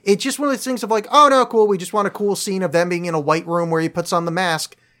 Yeah. It's just one of those things of like, oh no, cool. We just want a cool scene of them being in a white room where he puts on the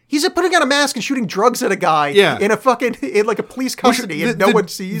mask. He's putting on a mask and shooting drugs at a guy in like a police custody and no one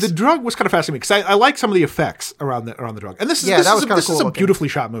sees. The drug was kind of fascinating because I like some of the effects around the drug. And this is a beautifully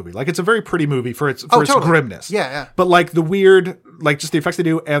shot movie. Like, it's a very pretty movie for its grimness. Yeah. But like the weird, like just the effects they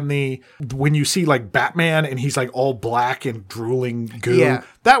do, and when you see like Batman and he's like all black and drooling goo,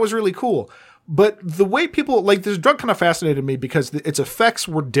 that was really cool. But the way people, like, this drug kind of fascinated me because its effects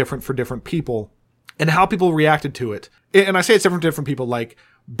were different for different people and how people reacted to it. And I say it's different for different people. Like,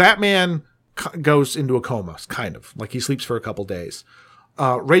 Batman goes into a coma, kind of. Like, he sleeps for a couple days.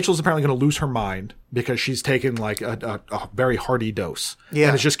 Rachel's apparently going to lose her mind because she's taken, like, a very hearty dose. Yeah.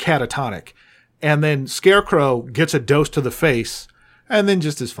 And it's just catatonic. And then Scarecrow gets a dose to the face and then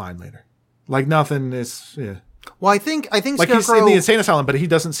just is fine later. Like, nothing is... Yeah. Well, I think Like Scarecrow, he's in the insane asylum, but he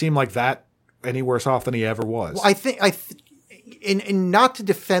doesn't seem like that any worse off than he ever was. Well, and not to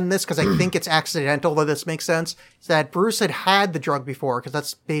defend this because I think it's accidental, though this makes sense, is that Bruce had the drug before because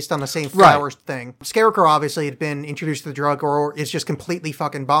that's based on the same flowers thing. Scarecrow obviously had been introduced to the drug or is just completely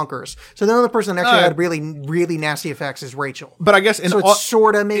fucking bonkers. So the only person that actually had really, really nasty effects is Rachel. But I guess so it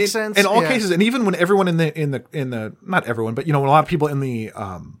sort of makes sense. In all cases, and even when everyone in the not everyone, but when a lot of people in the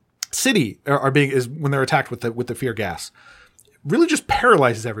city are when they're attacked with the fear gas, really just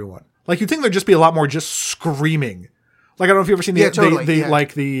paralyzes everyone. Like you'd think there'd just be a lot more just screaming. Like, I don't know if you've ever seen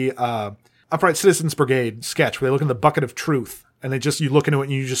the Upright Citizens Brigade sketch where they look in the bucket of truth and you look into it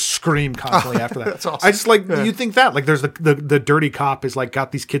and you just scream constantly after that. That's awesome. I just you think that, like, there's the dirty cop is like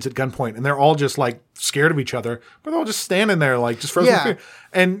got these kids at gunpoint and they're all just like scared of each other, but they're all just standing there like just frozen in fear.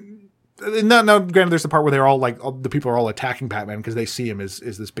 And no, granted, there's the part where they're all like, the people are all attacking Batman because they see him as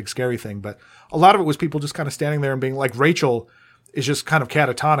this big scary thing. But a lot of it was people just kind of standing there and being like, Rachel is just kind of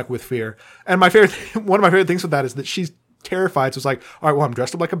catatonic with fear. And one of my favorite things with that is that she's terrified. So it's like, all right, well, I'm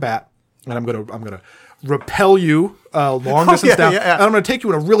dressed up like a bat and I'm gonna repel you long distance down, and I'm gonna take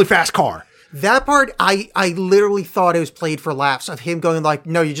you in a really fast car. That part, I literally thought it was played for laughs of him going like,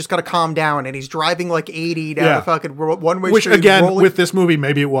 no, you just got to calm down. And he's driving like 80 down the fucking one-way Which street. again, with this movie,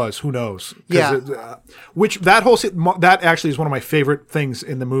 maybe it was. Who knows? That actually is one of my favorite things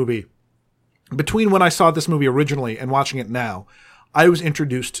in the movie. Between when I saw this movie originally and watching it now, I was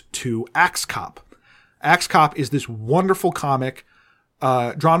introduced to Axe Cop. Axe Cop is this wonderful comic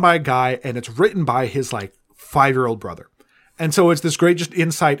drawn by a guy, and it's written by his like 5-year-old brother. And so it's this great just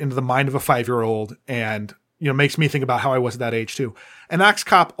insight into the mind of a 5-year-old, and makes me think about how I was at that age too. And Axe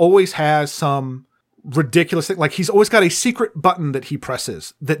Cop always has some ridiculous thing, like he's always got a secret button that he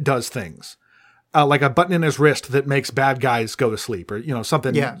presses that does things. Like a button in his wrist that makes bad guys go to sleep or,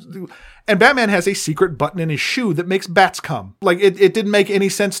 something. Yeah. And Batman has a secret button in his shoe that makes bats come. Like it didn't make any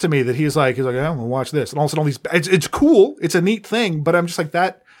sense to me that he's like, I'm going to watch this. And all of a sudden it's cool. It's a neat thing, but I'm just like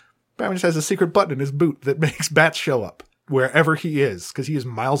that. Batman just has a secret button in his boot that makes bats show up wherever he is. Cause he is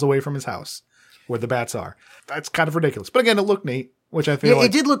miles away from his house where the bats are. That's kind of ridiculous. But again, it looked neat. Which I feel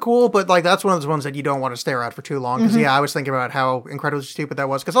it did look cool, but like that's one of those ones that you don't want to stare at for too long. Because I was thinking about how incredibly stupid that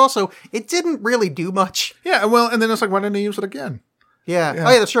was. Because also, it didn't really do much. Yeah, well, and then it's like, why didn't they use it again? Yeah. Oh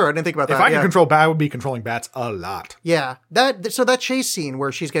yeah, that's true. I didn't think about that. If I could control bat, I would be controlling bats a lot. Yeah, that chase scene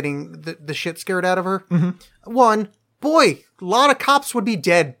where she's getting the shit scared out of her. Mm-hmm. A lot of cops would be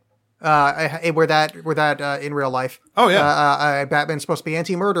dead. Were that in real life. Oh yeah. Batman's supposed to be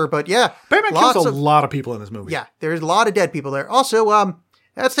anti-murder, but yeah. Batman kills a lot of people in this movie. Yeah, there's a lot of dead people there. Also,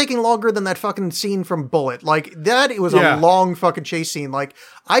 that's taking longer than that fucking scene from Bullet. Like, it was a long fucking chase scene. Like,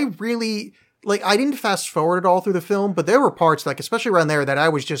 I didn't fast forward it all through the film, but there were parts, like, especially around there that I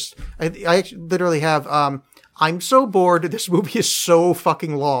was just, I literally have, I'm so bored. This movie is so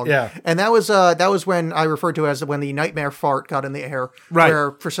fucking long. Yeah. And that was when I referred to as when the nightmare fart got in the air. Right.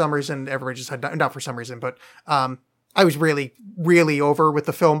 Where for some reason everybody just had, not for some reason, but, I was really, really over with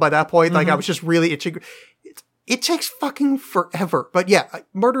the film by that point. Like I was just really itching. It takes fucking forever. But yeah,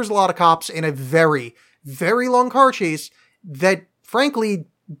 murders a lot of cops in a very, very long car chase that frankly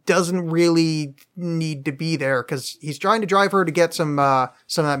doesn't really need to be there because he's trying to drive her to get some of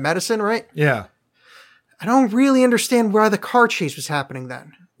that medicine, right? Yeah. I don't really understand why the car chase was happening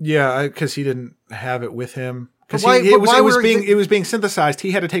then. Yeah, because he didn't have it with him. Because it was being synthesized.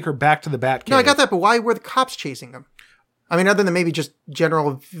 He had to take her back to the Batcave. No, I got that, but why were the cops chasing him? I mean, other than maybe just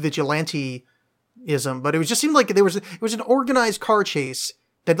general vigilanteism, but it just seemed like it was an organized car chase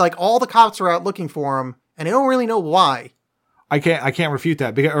that like all the cops are out looking for him, and I don't really know why. I can't refute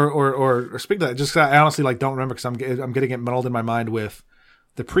that or speak to that. Just I honestly don't remember because I'm getting it muddled in my mind with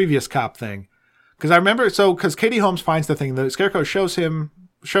the previous cop thing. Because I remember, because Katie Holmes finds the thing, the Scarecrow shows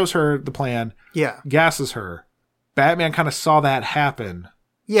her the plan, gasses her. Batman kind of saw that happen.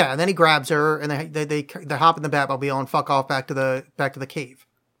 Yeah, and then he grabs her, and they hop in the Batmobile and fuck off back to the cave.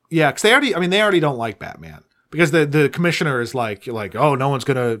 Yeah, because they already don't like Batman because the commissioner is like, oh, no one's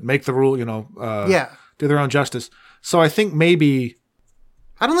gonna make the rule, do their own justice. So I think maybe.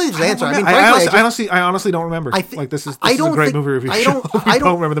 I don't think there's an answer. I mean, frankly, I honestly don't remember. This is a great movie review. I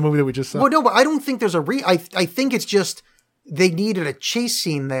don't remember the movie that we just saw. Well, no, but I don't think there's a I think it's just they needed a chase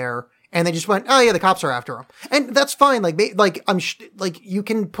scene there, and they just went, oh yeah, the cops are after him, and that's fine. You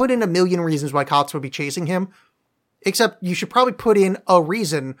can put in a million reasons why cops would be chasing him, except you should probably put in a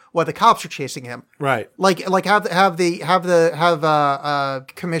reason why the cops are chasing him. Right. Like have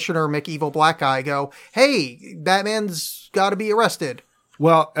Commissioner McEvil Black Guy go, hey, Batman's got to be arrested.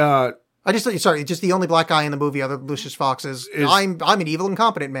 Well, just the only black guy in the movie other than Lucius Fox is I'm an evil,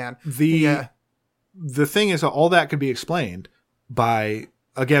 incompetent man. The the thing is, all that could be explained by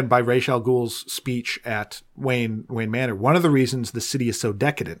Ra's al Ghul's speech at Wayne Manor. One of the reasons the city is so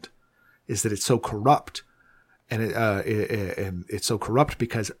decadent is that it's so corrupt. And it's so corrupt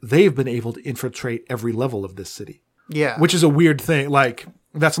because they've been able to infiltrate every level of this city. Yeah. Which is a weird thing. Like,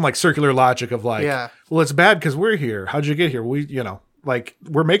 that's some like circular logic of like, well, it's bad because we're here. How'd you get here?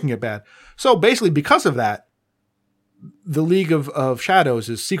 We're making it bad. So basically, because of that, the League of Shadows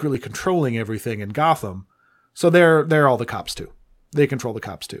is secretly controlling everything in Gotham. So they're all the cops too. They control the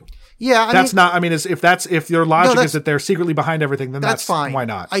cops too. Yeah, if your logic is that they're secretly behind everything, then that's fine. Why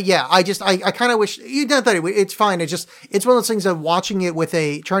not? I kind of wish it's fine. It's one of those things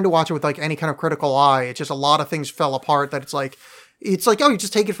that trying to watch it with like any kind of critical eye. It's just a lot of things fell apart. That it's like oh, you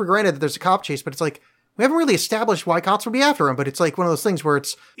just take it for granted that there's a cop chase, but it's like we haven't really established why cops would be after him. But it's like one of those things where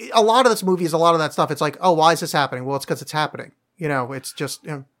it's a lot of this movie is a lot of that stuff. It's like, oh, why is this happening? Well, it's because it's happening. It's just.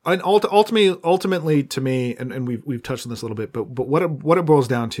 And ultimately, to me, and we've touched on this a little bit, but what it boils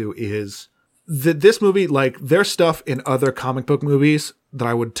down to is that this movie, like, there's stuff in other comic book movies that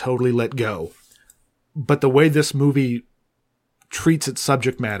I would totally let go, but the way this movie treats its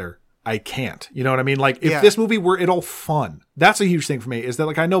subject matter, I can't. You know what I mean? Like, if this movie were at all fun, that's a huge thing for me. Is that,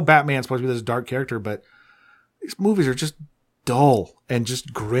 like, I know Batman's supposed to be this dark character, but these movies are just dull and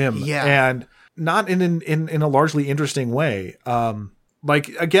just grim, and not in a largely interesting way.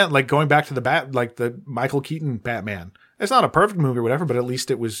 Like going back to the Michael Keaton Batman. It's not a perfect movie or whatever, but at least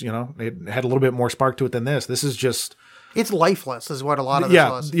it was, it had a little bit more spark to it than this. This is just, it's lifeless is what a lot of this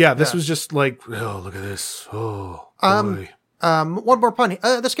was. Yeah. This was just like, oh, look at this. Oh, boy. One more pun.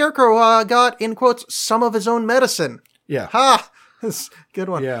 The Scarecrow got, in quotes, some of his own medicine. Yeah. Ha! That's a good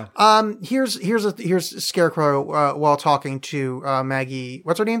one. Yeah. Here's Scarecrow while talking to Maggie.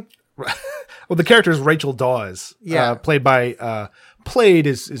 What's her name? Well, the character is Rachel Dawes. Yeah. Played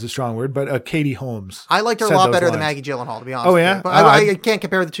is a strong word, but Katie Holmes. I liked her a lot better than Maggie Gyllenhaal, to be honest. Oh, yeah? But I can't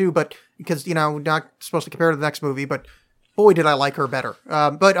compare the two, but because, not supposed to compare to the next movie, but boy, did I like her better.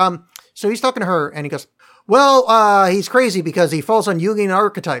 So he's talking to her and he goes, well, he's crazy because he falls on Jungian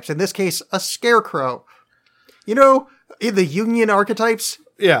archetypes. In this case, a scarecrow. In the Jungian archetypes,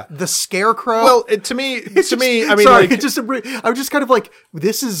 the scarecrow. Well, to me, I mean, sorry, I'm just kind of like,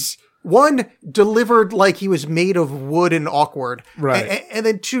 this is one delivered like he was made of wood and awkward, right? And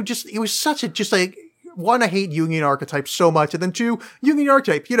then two, it was such a just like one, I hate Jungian archetypes so much, and then two, Jungian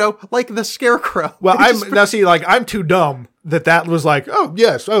archetype, like the scarecrow. Well, I'm too dumb that was like, oh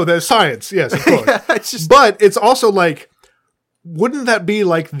yes, oh there's science, yes, of course. But it's also like, wouldn't that be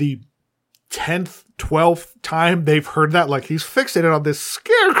like the 10th, 12th time they've heard that? Like, he's fixated on this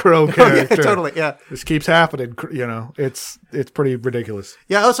scarecrow character. Yeah, totally, yeah. This keeps happening, it's pretty ridiculous.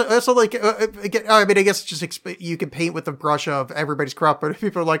 Yeah, also like, again, I mean, I guess it's just, you can paint with the brush of everybody's corrupt, but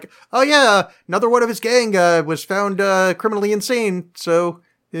people are like, oh yeah, another one of his gang was found criminally insane, so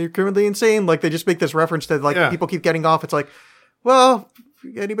they're criminally insane. Like, they just make this reference to, like, people keep getting off. It's like, well,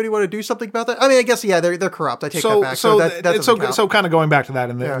 anybody want to do something about that? I mean, I guess, they're corrupt. I take that back. So kind of going back to that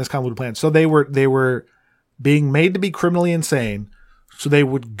in this convoluted plan. So they were being made to be criminally insane. So they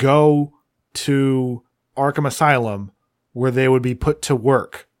would go to Arkham Asylum where they would be put to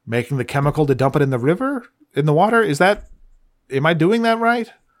work, making the chemical to dump it in the water. Am I doing that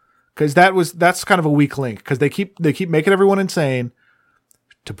right? Cause that's kind of a weak link. Cause they keep making everyone insane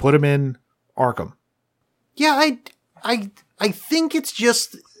to put them in Arkham. Yeah. I think it's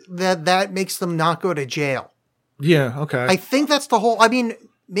just that makes them not go to jail. Yeah, okay. I think that's the whole, I mean,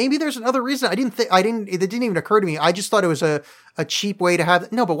 maybe there's another reason. It didn't even occur to me. I just thought it was a cheap way to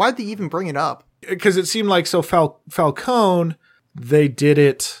have, no, but why'd they even bring it up? Because it seemed like, so Falcone, they did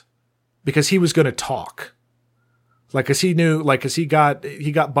it because he was going to talk. Like, cause he knew, like, cause he got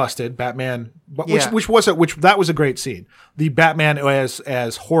busted, Batman, which that was a great scene. The Batman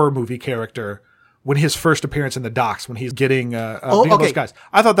as horror movie character, when his first appearance in the docks, when he's getting those guys.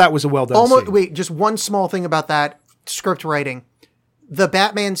 I thought that was a well done scene. Wait, just one small thing about that script writing. The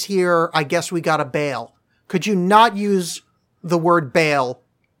Batman's here, I guess we got a bail. Could you not use the word bail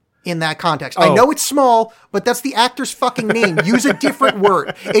in that context? I know it's small, but that's the actor's fucking name. Use a different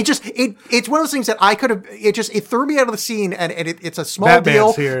word. It's one of those things that I could have, it threw me out of the scene, and it's a small Batman's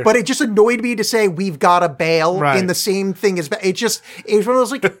deal, here. but it just annoyed me to say we've got a bail in the same thing as, it was one of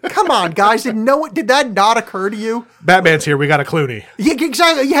those like, come on guys, did that not occur to you? Batman's here, we got a Clooney. Yeah,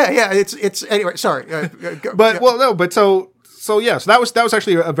 exactly. Yeah. It's anyway, sorry. So that was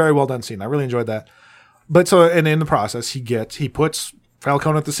actually a very well done scene. I really enjoyed that. But so, and in the process, he puts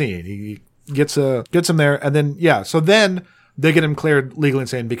Falcone at the scene. He gets him there, and then so then they get him cleared legally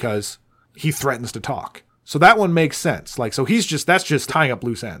insane because he threatens to talk. So that one makes sense. Like, so that's just tying up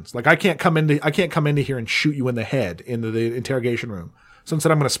loose ends. Like, I can't come into here and shoot you in the head in the interrogation room. So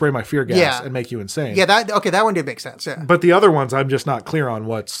instead I'm going to spray my fear gas and make you insane. Yeah, that one did make sense. Yeah. But the other ones, I'm just not clear on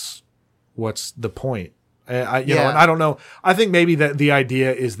what's the point. You know, and I don't know. I think maybe that the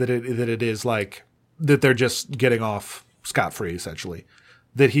idea is that it is like that they're just getting off scot-free, essentially.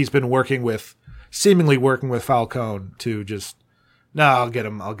 That he's been seemingly working with Falcone to just, I'll get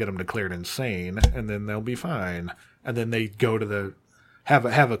him declared insane, and then they'll be fine. And then they go to have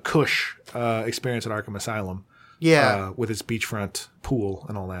a cush experience at Arkham Asylum. Yeah, with its beachfront pool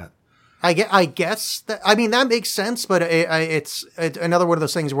and all that. I guess that, I mean, that makes sense, but it's another one of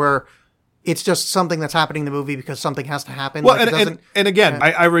those things where it's just something that's happening in the movie because something has to happen. Well, like and again,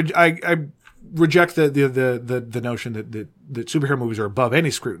 I reject the notion that superhero movies are above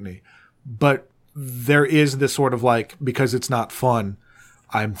any scrutiny, but there is this sort of like, because it's not fun,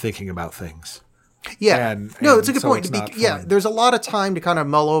 I'm thinking about things. Yeah, no, it's a good point. There's a lot of time to kind of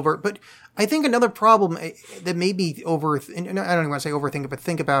mull over, but I think another problem that maybe I don't even want to say overthink it, but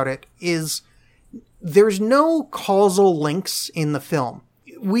think about it, is there's no causal links in the film.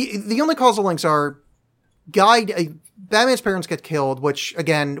 The only causal links are Batman's parents get killed, which,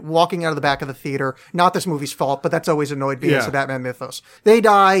 again, walking out of the back of the theater, not this movie's fault, but that's always annoyed me as a Batman mythos. They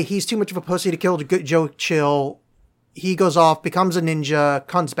die, he's too much of a pussy to kill Joe Chill, he goes off, becomes a ninja,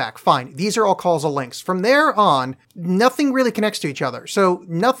 comes back, fine. These are all causal links. From there on, nothing really connects to each other. So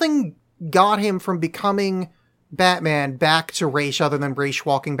nothing got him from becoming Batman back to Ra's other than Ra's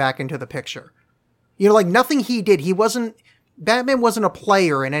walking back into the picture. You know, like, nothing he did, Batman wasn't a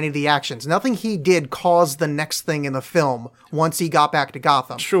player in any of the actions. Nothing he did caused the next thing in the film once he got back to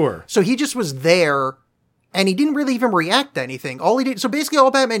Gotham. Sure. So he just was there, and he didn't really even react to anything. So basically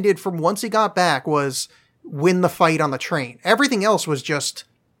all Batman did from once he got back was win the fight on the train. Everything else was just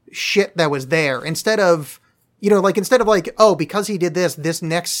shit that was there. Instead of because he did this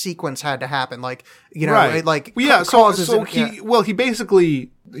next sequence had to happen. Like, you know, right. Like, he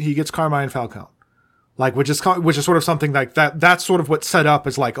gets Carmine Falcone. Like, which is sort of something like that. That's sort of what set up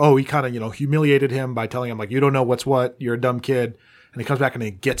as like, he kind of, you know, humiliated him by telling him like, you don't know what's what, you're a dumb kid. And he comes back and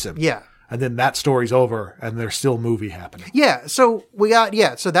he gets him. Yeah. And then that story's over and there's still movie happening. Yeah. So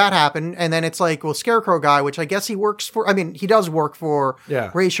so that happened. And then it's like, well, Scarecrow guy, which I guess he does work for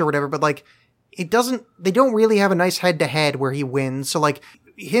Ra's or whatever, but like, they don't really have a nice head to head where he wins. So like,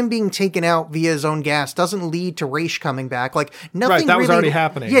 him being taken out via his own gas doesn't lead to Ra's coming back. Like, nothing right, that was already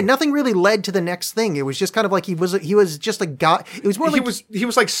happening. Yeah, nothing really led to the next thing. It was just kind of like he was just a guy. It was more like he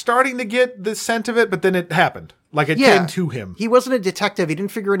was like starting to get the scent of it, but then it happened. Like, it came to him. He wasn't a detective. He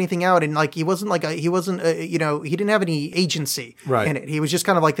didn't figure anything out, and like he didn't have any agency in it. He was just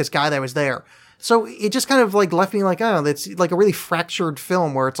kind of like this guy that was there. So it just kind of like left me like, that's like a really fractured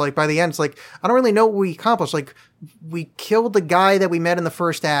film where it's like by the end, it's like, I don't really know what we accomplished. Like, we killed the guy that we met in the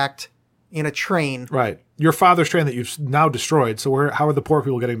first act in a train. Right. Your father's train that you've now destroyed. So how are the poor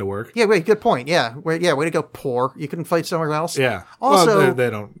people getting to work? Yeah, wait, good point. Yeah. Way to go, poor. You couldn't fight somewhere else. Yeah. Also, they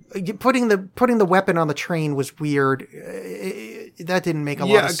don't. Putting the weapon on the train was weird. That didn't make a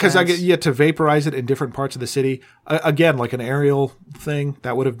lot of sense. Yeah, because to vaporize it in different parts of the city. Again, like an aerial thing,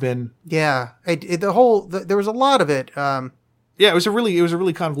 that would have been. Yeah. There was a lot of it. Yeah, it was a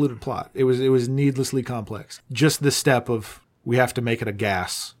really convoluted plot. It was needlessly complex. Just the step of, we have to make it a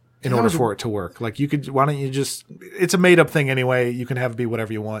gas in order for it to work. Like, why don't you just, it's a made up thing anyway. You can have it be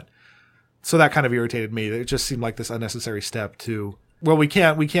whatever you want. So that kind of irritated me. It just seemed like this unnecessary step to, well, we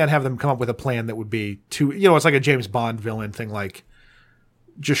can't have them come up with a plan that would be too, it's like a James Bond villain thing. Like,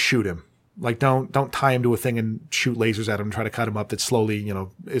 just shoot him. Like, don't tie him to a thing and shoot lasers at him and try to cut him up that slowly,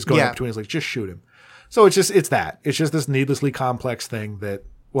 is going up between his legs. Just shoot him. So it's just this needlessly complex thing that,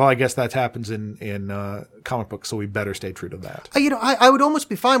 well, I guess that happens in comic books, so we better stay true to that. I would almost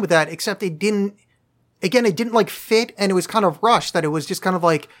be fine with that, except it didn't like fit, and it was kind of rushed, that it was just kind of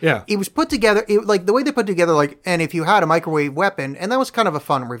like, it was put together, like the way they put together, like, and if you had a microwave weapon, and that was kind of a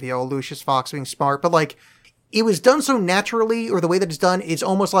fun reveal, Lucius Fox being smart, but like, it was done so naturally, or the way that it's done, it's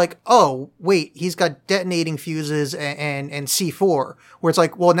almost like, oh, wait, he's got detonating fuses and C4, where it's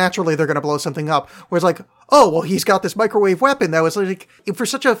like, well, naturally they're going to blow something up. Where it's like, oh, well, he's got this microwave weapon that was like, for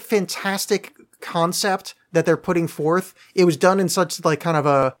such a fantastic concept that they're putting forth, it was done in such like kind of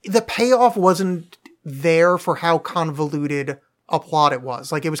the payoff wasn't there for how convoluted a plot it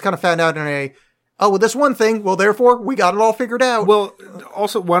was. Like, it was kind of found out in well, this one thing, well, therefore, we got it all figured out. Well,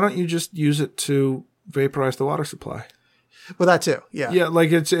 also, why don't you just use it to vaporize the water supply? Well, that too. Yeah. Yeah.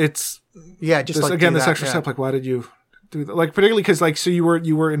 Like, it's yeah. Just this, like again, this extra step. Like, why did you do that? Like, particularly because, like, so you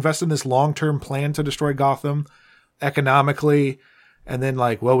were invested in this long-term plan to destroy Gotham economically, And then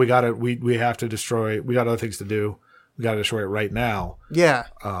like, well, we got other things to do. We got to destroy it right now. Yeah.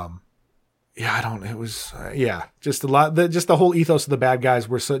 It was, just a lot. Just the whole ethos of the bad guys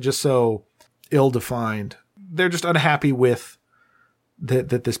were so ill-defined. They're just unhappy with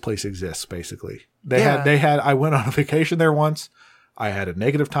that this place exists, basically. I went on a vacation there once. I had a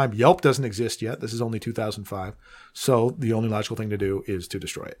negative time. Yelp doesn't exist yet. This is only 2005. So the only logical thing to do is to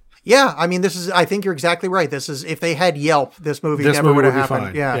destroy it. Yeah. I mean, I think you're exactly right. If they had Yelp, this movie never would have happened.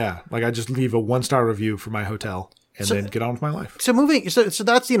 Fine. Yeah. Yeah. Like I just leave a 1-star review for my hotel and then get on with my life. So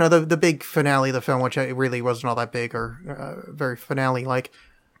that's, the big finale of the film, which really wasn't all that big or very finale. Like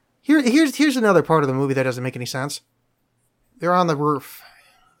here's another part of the movie that doesn't make any sense. They're on the roof,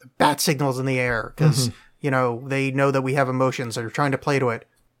 the bat signals in the air because, they know that we have emotions. They're trying to play to it.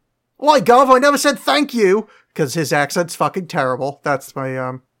 Why, Gov, I never said thank you because his accent's fucking terrible. That's my,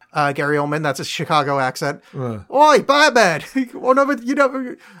 Gary Oldman. That's a Chicago accent. Oi, Batman.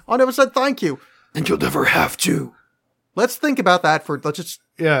 I never said thank you. And you'll never have to. Let's think about that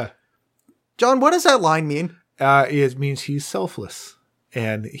John, what does that line mean? It means he's selfless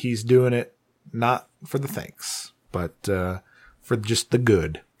and he's doing it not for the thanks, but, for just the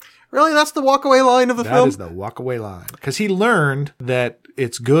good. Really? That's the walkaway line of the film? That is the walkaway line. Because he learned that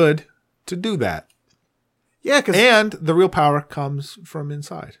it's good to do that. Yeah. And the real power comes from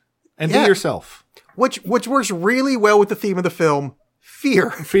inside. And be yourself. Which works really well with the theme of the film,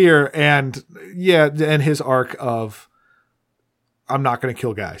 fear. Fear and his arc of, I'm not going to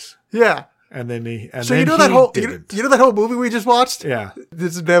kill guys. Yeah. And then that whole movie we just watched? Yeah.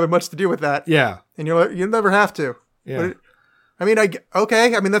 This doesn't have much to do with that. Yeah. And you'll never have to. Yeah.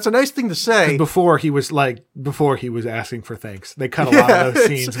 That's a nice thing to say. Before he was asking for thanks. They cut a lot of those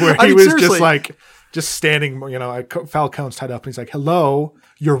scenes where he was seriously. just standing, Falcone's tied up and he's like, hello,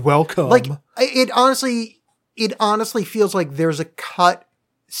 you're welcome. Like, it honestly feels like there's a cut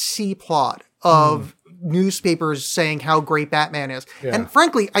C plot of newspapers saying how great Batman is. Yeah. And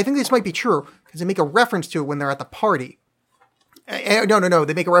frankly, I think this might be true because they make a reference to it when they're at the party. No.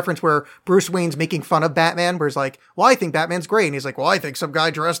 They make a reference where Bruce Wayne's making fun of Batman, where he's like, well, I think Batman's great. And he's like, well, I think some guy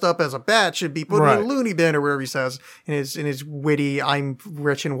dressed up as a bat should be put in a loony bin or whatever he says in his witty, I'm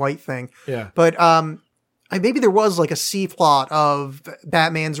rich and white thing. Yeah. But, maybe there was like a C plot of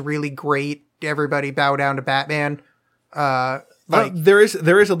Batman's really great. Everybody bow down to Batman. There is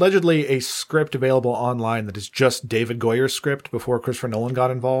allegedly a script available online that is just David Goyer's script before Christopher Nolan got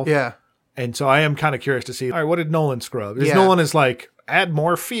involved. Yeah. And so I am kind of curious to see, all right, what did Nolan scrub? Because Nolan is like, add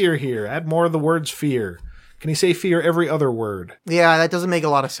more fear here. Add more of the words fear. Can he say fear every other word? Yeah, that doesn't make a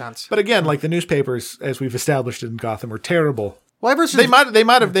lot of sense. But again, like the newspapers, as we've established in Gotham, were terrible. Well, they might have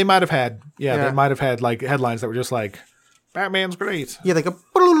had like headlines that were just like, Batman's great. Yeah, they go,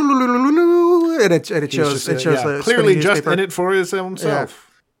 and it shows the clearly just in it for his own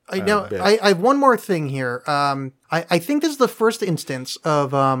self. I have one more thing here. I think this is the first instance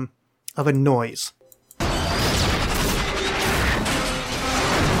of a noise.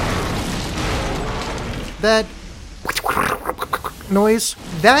 That noise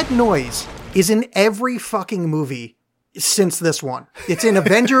is in every fucking movie since this one. It's in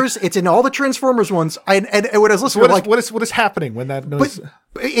Avengers. It's in all the Transformers ones. And when I was listening, what is happening when that noise?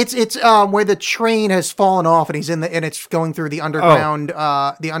 It's where the train has fallen off and and it's going through the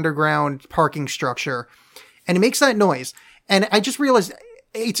underground parking structure, and it makes that noise. And I just realized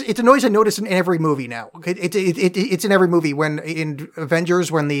it's a noise I notice in every movie now. It's in every movie. When in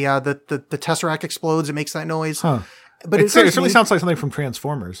Avengers, when the Tesseract explodes, it makes that noise. Huh. But it certainly sounds like something from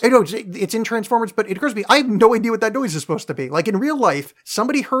Transformers. I know it's in Transformers, but it occurs to me I have no idea what that noise is supposed to be. Like in real life,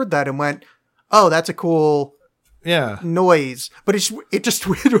 somebody heard that and went, "Oh, that's a cool noise." But it just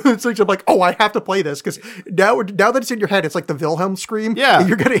I'm like, "Oh, I have to play this because now that it's in your head, it's like the Wilhelm scream." Yeah,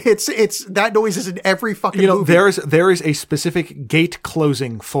 you're gonna it's that noise is in every fucking movie. There is a specific gate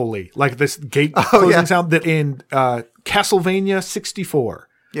closing Foley, like this gate closing sound that in Castlevania 64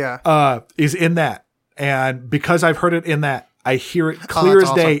 is in that. And because I've heard it in that, I hear it clear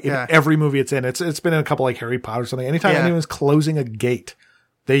as day in every movie it's in. It's been in a couple like Harry Potter or something. Anytime anyone's closing a gate,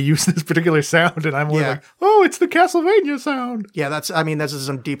 they use this particular sound, and I'm always like, oh, it's the Castlevania sound. Yeah, this is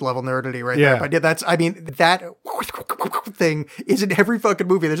some deep level nerdity right there. But that thing is in every fucking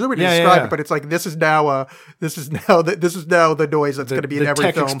movie. There's no way to describe it, but it's like this is now the noise that's going to be in every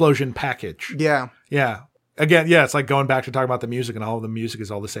tech film. Explosion package. Yeah. Yeah. Again, it's like going back to talking about the music, and all of the music is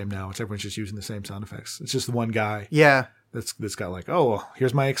all the same now. Everyone's just using the same sound effects. It's just the one guy. Yeah. That's got like, oh,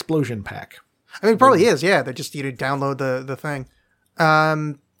 here's my explosion pack. I mean, it probably is. Yeah. They just download the thing.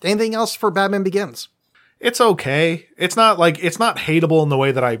 Anything else for Batman Begins? It's okay. It's not hateable in the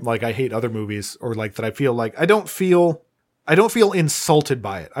way that I hate other movies, or like that I feel like I don't feel I don't feel insulted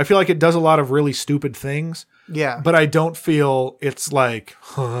by it. I feel like it does a lot of really stupid things. Yeah. But I don't feel it's like,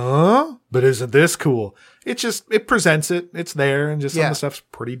 huh? But isn't this cool? It presents it. It's there. And just some of the stuff's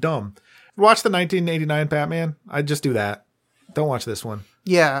pretty dumb. Watch the 1989 Batman. I'd just do that. Don't watch this one.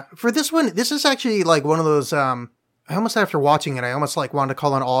 Yeah. For this one, this is actually like one of those, I almost after watching it, I almost like wanted to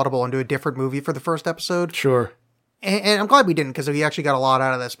call an audible and do a different movie for the first episode. Sure. And I'm glad we didn't because we actually got a lot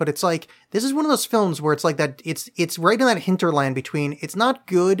out of this. But it's like, this is one of those films where it's like that, it's right in that hinterland between it's not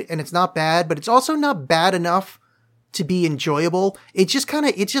good and it's not bad, but it's also not bad enough to be enjoyable. It's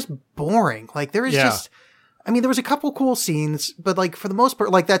just boring. Like there is there was a couple cool scenes, but like for the most part,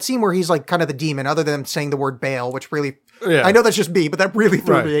 like that scene where he's like kind of the demon, other than saying the word bail, which really, I know that's just me, but that really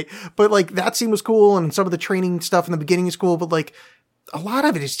threw me. But like that scene was cool, and some of the training stuff in the beginning is cool, but like a lot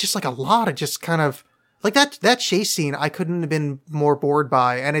of it is just like a lot of just kind of like that chase scene. I couldn't have been more bored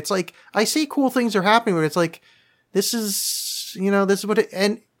by, and it's like I see cool things are happening, but it's like this is what it,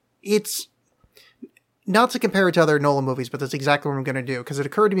 and it's. Not to compare it to other Nolan movies, but that's exactly what I'm going to do. Because it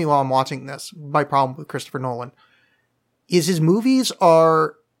occurred to me while I'm watching this, my problem with Christopher Nolan is his movies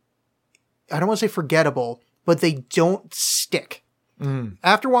are, I don't want to say forgettable, but they don't stick.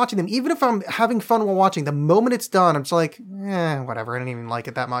 After watching them, even if I'm having fun while watching, the moment it's done, I'm just like, whatever. I didn't even like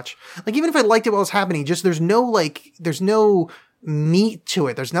it that much. Like, even if I liked it while it was happening, just there's no meat to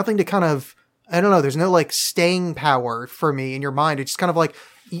it. There's nothing to kind of, I don't know, there's no like staying power for me in your mind. It's kind of like,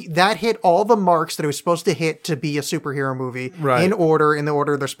 that hit all the marks that it was supposed to hit to be a superhero movie in the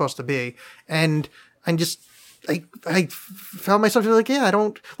order they're supposed to be. And I'm just, I found myself like, I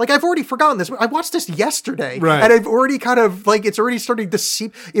don't, like, I've already forgotten this. I watched this yesterday. Right. And I've already kind of, like, it's already starting to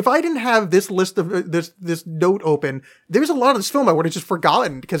seep. If I didn't have this list of, this note open, there's a lot of this film I would have just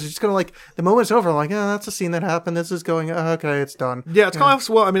forgotten because it's just kind of like, the moment it's over, I'm like, that's a scene that happened. This is going, okay, it's done. Yeah, it's kind of,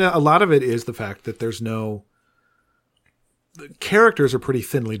 well, I mean, a lot of it is the fact that there's no, the characters are pretty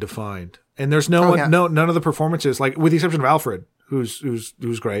thinly defined, and there's none of the performances, like with the exception of Alfred, who's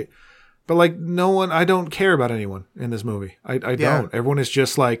great, but like no one, I don't care about anyone in this movie. I don't. Everyone is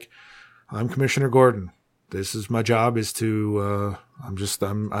just like, I'm Commissioner Gordon. This is my job is to, I'm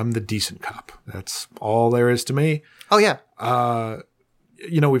the decent cop. That's all there is to me. Oh yeah.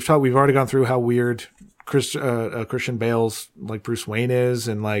 We've already gone through how weird Christian Bale's like Bruce Wayne is,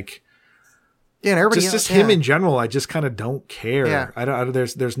 and like. Yeah, and everybody just him in general. I just kind of don't care. Yeah. I don't.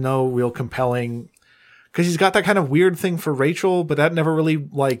 There's no real compelling because he's got that kind of weird thing for Rachel, but that never really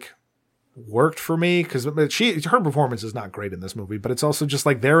like worked for me because her performance is not great in this movie. But it's also just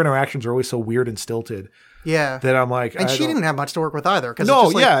like their interactions are always so weird and stilted. Yeah, that I'm like, and she didn't have much to work with either. No, it's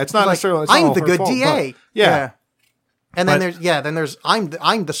just like, it's not necessarily. It's I'm the good fault, DA. Yeah. And then there's I'm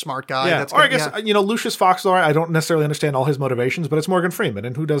the smart guy. Yeah. That's or I guess Lucius Fox. All right, I don't necessarily understand all his motivations, but it's Morgan Freeman,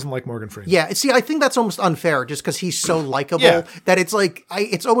 and who doesn't like Morgan Freeman? Yeah. See, I think that's almost unfair, just because he's so likable that it's like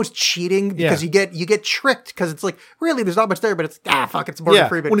it's almost cheating because you get tricked because it's like really there's not much there, but it's fuck, it's Morgan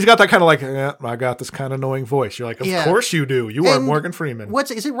Freeman. When he's got that kind of like I got this kind of annoying voice, you're like, of course you do. You are Morgan Freeman.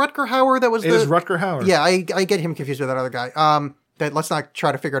 Is it Rutger Hauer that was? It is Rutger Hauer. Yeah, I get him confused with that other guy. Let's not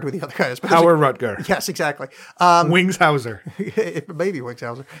try to figure out who the other guy is. Howard Rutger. Yes, exactly. Wingshauser. Maybe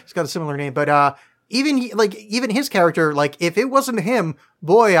Wingshauser. He's got a similar name, but even his character, like if it wasn't him,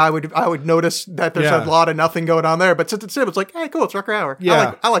 boy, I would notice that there's a lot of nothing going on there. But since it's him, it's like, hey, cool, it's Rutger Hauer.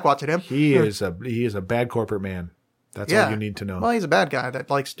 Yeah, I like watching him. He is a bad corporate man. That's all you need to know. Well, he's a bad guy that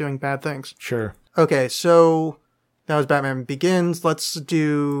likes doing bad things. Sure. Okay, so. That was Batman Begins. Let's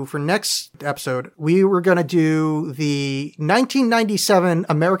do, for next episode, we were going to do the 1997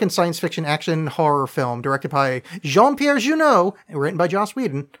 American science fiction action horror film directed by Jean-Pierre Jeunet and written by Joss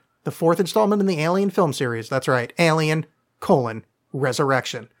Whedon, the fourth installment in the Alien film series. That's right. Alien,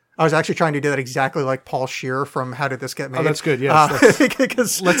 Resurrection. I was actually trying to do that exactly like Paul Scheer from How Did This Get Made? Oh, that's good.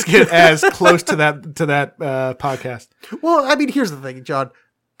 Yes. Let's get as close to that podcast. Well, I mean, here's the thing, John.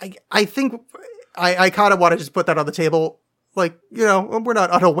 I think... I kind of want to just put that on the table. Like, we're not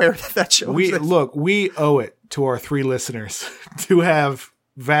unaware that show exists. Look, we owe it to our 3 to have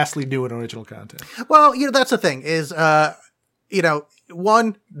vastly new and original content. Well, that's the thing is,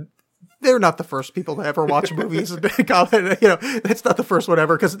 one, they're not the first people to ever watch movies and comment. That's not the first one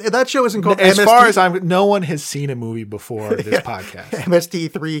ever because that show isn't called As far as no one has seen a movie before this podcast.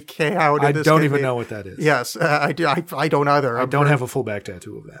 MST3K, how did this I don't even know what that is. Yes, I do. I don't either. I don't have a full back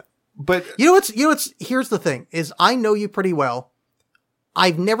tattoo of that. But here's the thing is I know you pretty well.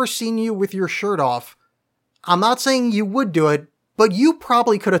 I've never seen you with your shirt off. I'm not saying you would do it, but you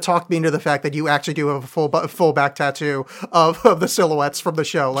probably could have talked me into the fact that you actually do have a full back tattoo of the silhouettes from the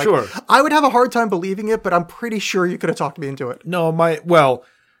show. Like, sure. I would have a hard time believing it, but I'm pretty sure you could have talked me into it. No, my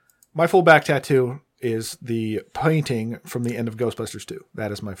full back tattoo is the painting from the end of Ghostbusters 2.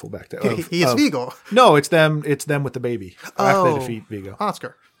 That is my full back. He is Vigo. No, it's them. It's them with the baby after they defeat Vigo.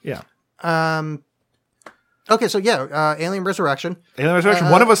 Oscar. Yeah. Okay, so yeah, Alien Resurrection. Alien Resurrection.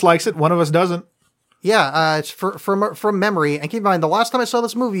 One of us likes it. One of us doesn't. Yeah, it's from memory. And keep in mind, the last time I saw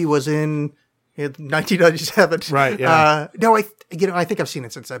this movie was in 1997. Right. Yeah. No, I think I've seen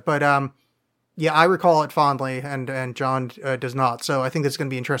it since then. But yeah, I recall it fondly, and John does not. So I think it's going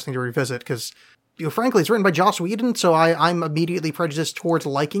to be interesting to revisit because, frankly, it's written by Joss Whedon, so I'm immediately prejudiced towards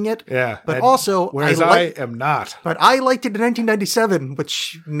liking it. Yeah. But also, whereas I am not. But I liked it in 1997,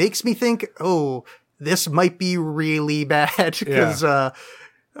 which makes me think, oh, this might be really bad because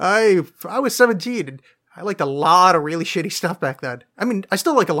I was 17 and I liked a lot of really shitty stuff back then. I mean, I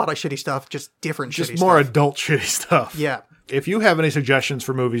still like a lot of shitty stuff, just different shitty stuff. Just more adult shitty stuff. Yeah. If you have any suggestions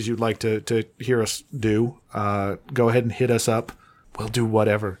for movies you'd like to hear us do, go ahead and hit us up. We'll do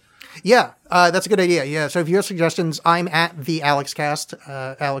whatever. Yeah, that's a good idea. Yeah, so if you have suggestions, I'm at the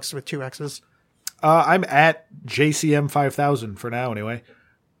Alexxcast, Alex with 2 X's. I'm at JCM5000 for now, anyway.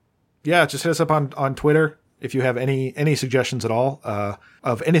 Yeah, just hit us up on Twitter if you have any suggestions at all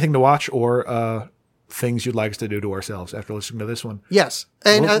of anything to watch or things you'd like us to do to ourselves after listening to this one. Yes.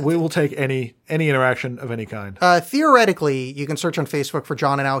 And we will take any interaction of any kind. Theoretically, you can search on Facebook for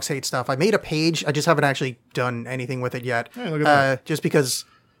John and Alex Hate Stuff. I made a page. I just haven't actually done anything with it yet. Hey, look at that. Just because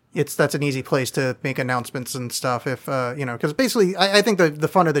that's an easy place to make announcements and stuff. If because basically, I think the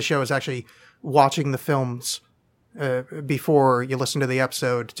fun of the show is actually watching the films before you listen to the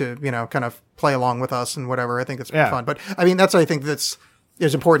episode to kind of play along with us and whatever. I think it's fun. But I mean, I think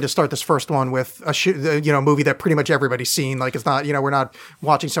it's important to start this first one with a movie that pretty much everybody's seen. Like it's not we're not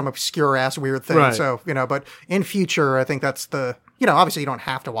watching some obscure ass weird thing. Right. So but in future, I think that's the obviously you don't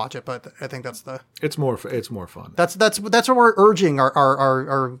have to watch it, but I think that's the it's more fun. That's what we're urging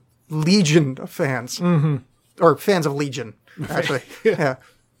our legion of fans or fans of Legion actually. Yeah.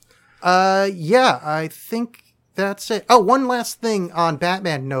 I think that's it. Oh, one last thing on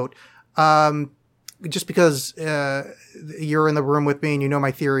Batman note. Just because you're in the room with me and you know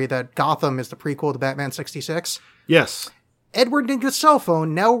my theory that Gotham is the prequel to Batman 66. Yes. Edward Nygma's cell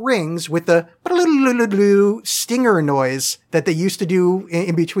phone now rings with the stinger noise that they used to do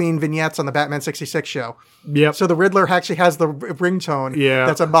in between vignettes on the Batman 66 show. Yep. So the Riddler actually has the ringtone. Yeah.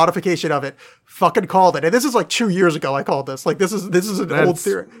 That's a modification of it. Fucking called it. And this is like 2 years ago I called this. Like this is an old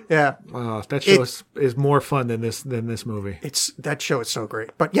theory. Yeah. That show is more fun than this movie. That show is so great.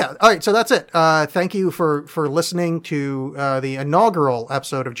 But yeah, all right, so that's it. Thank you for listening to the inaugural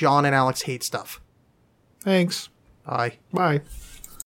episode of John and Alex Hate Stuff. Thanks. Bye. Bye.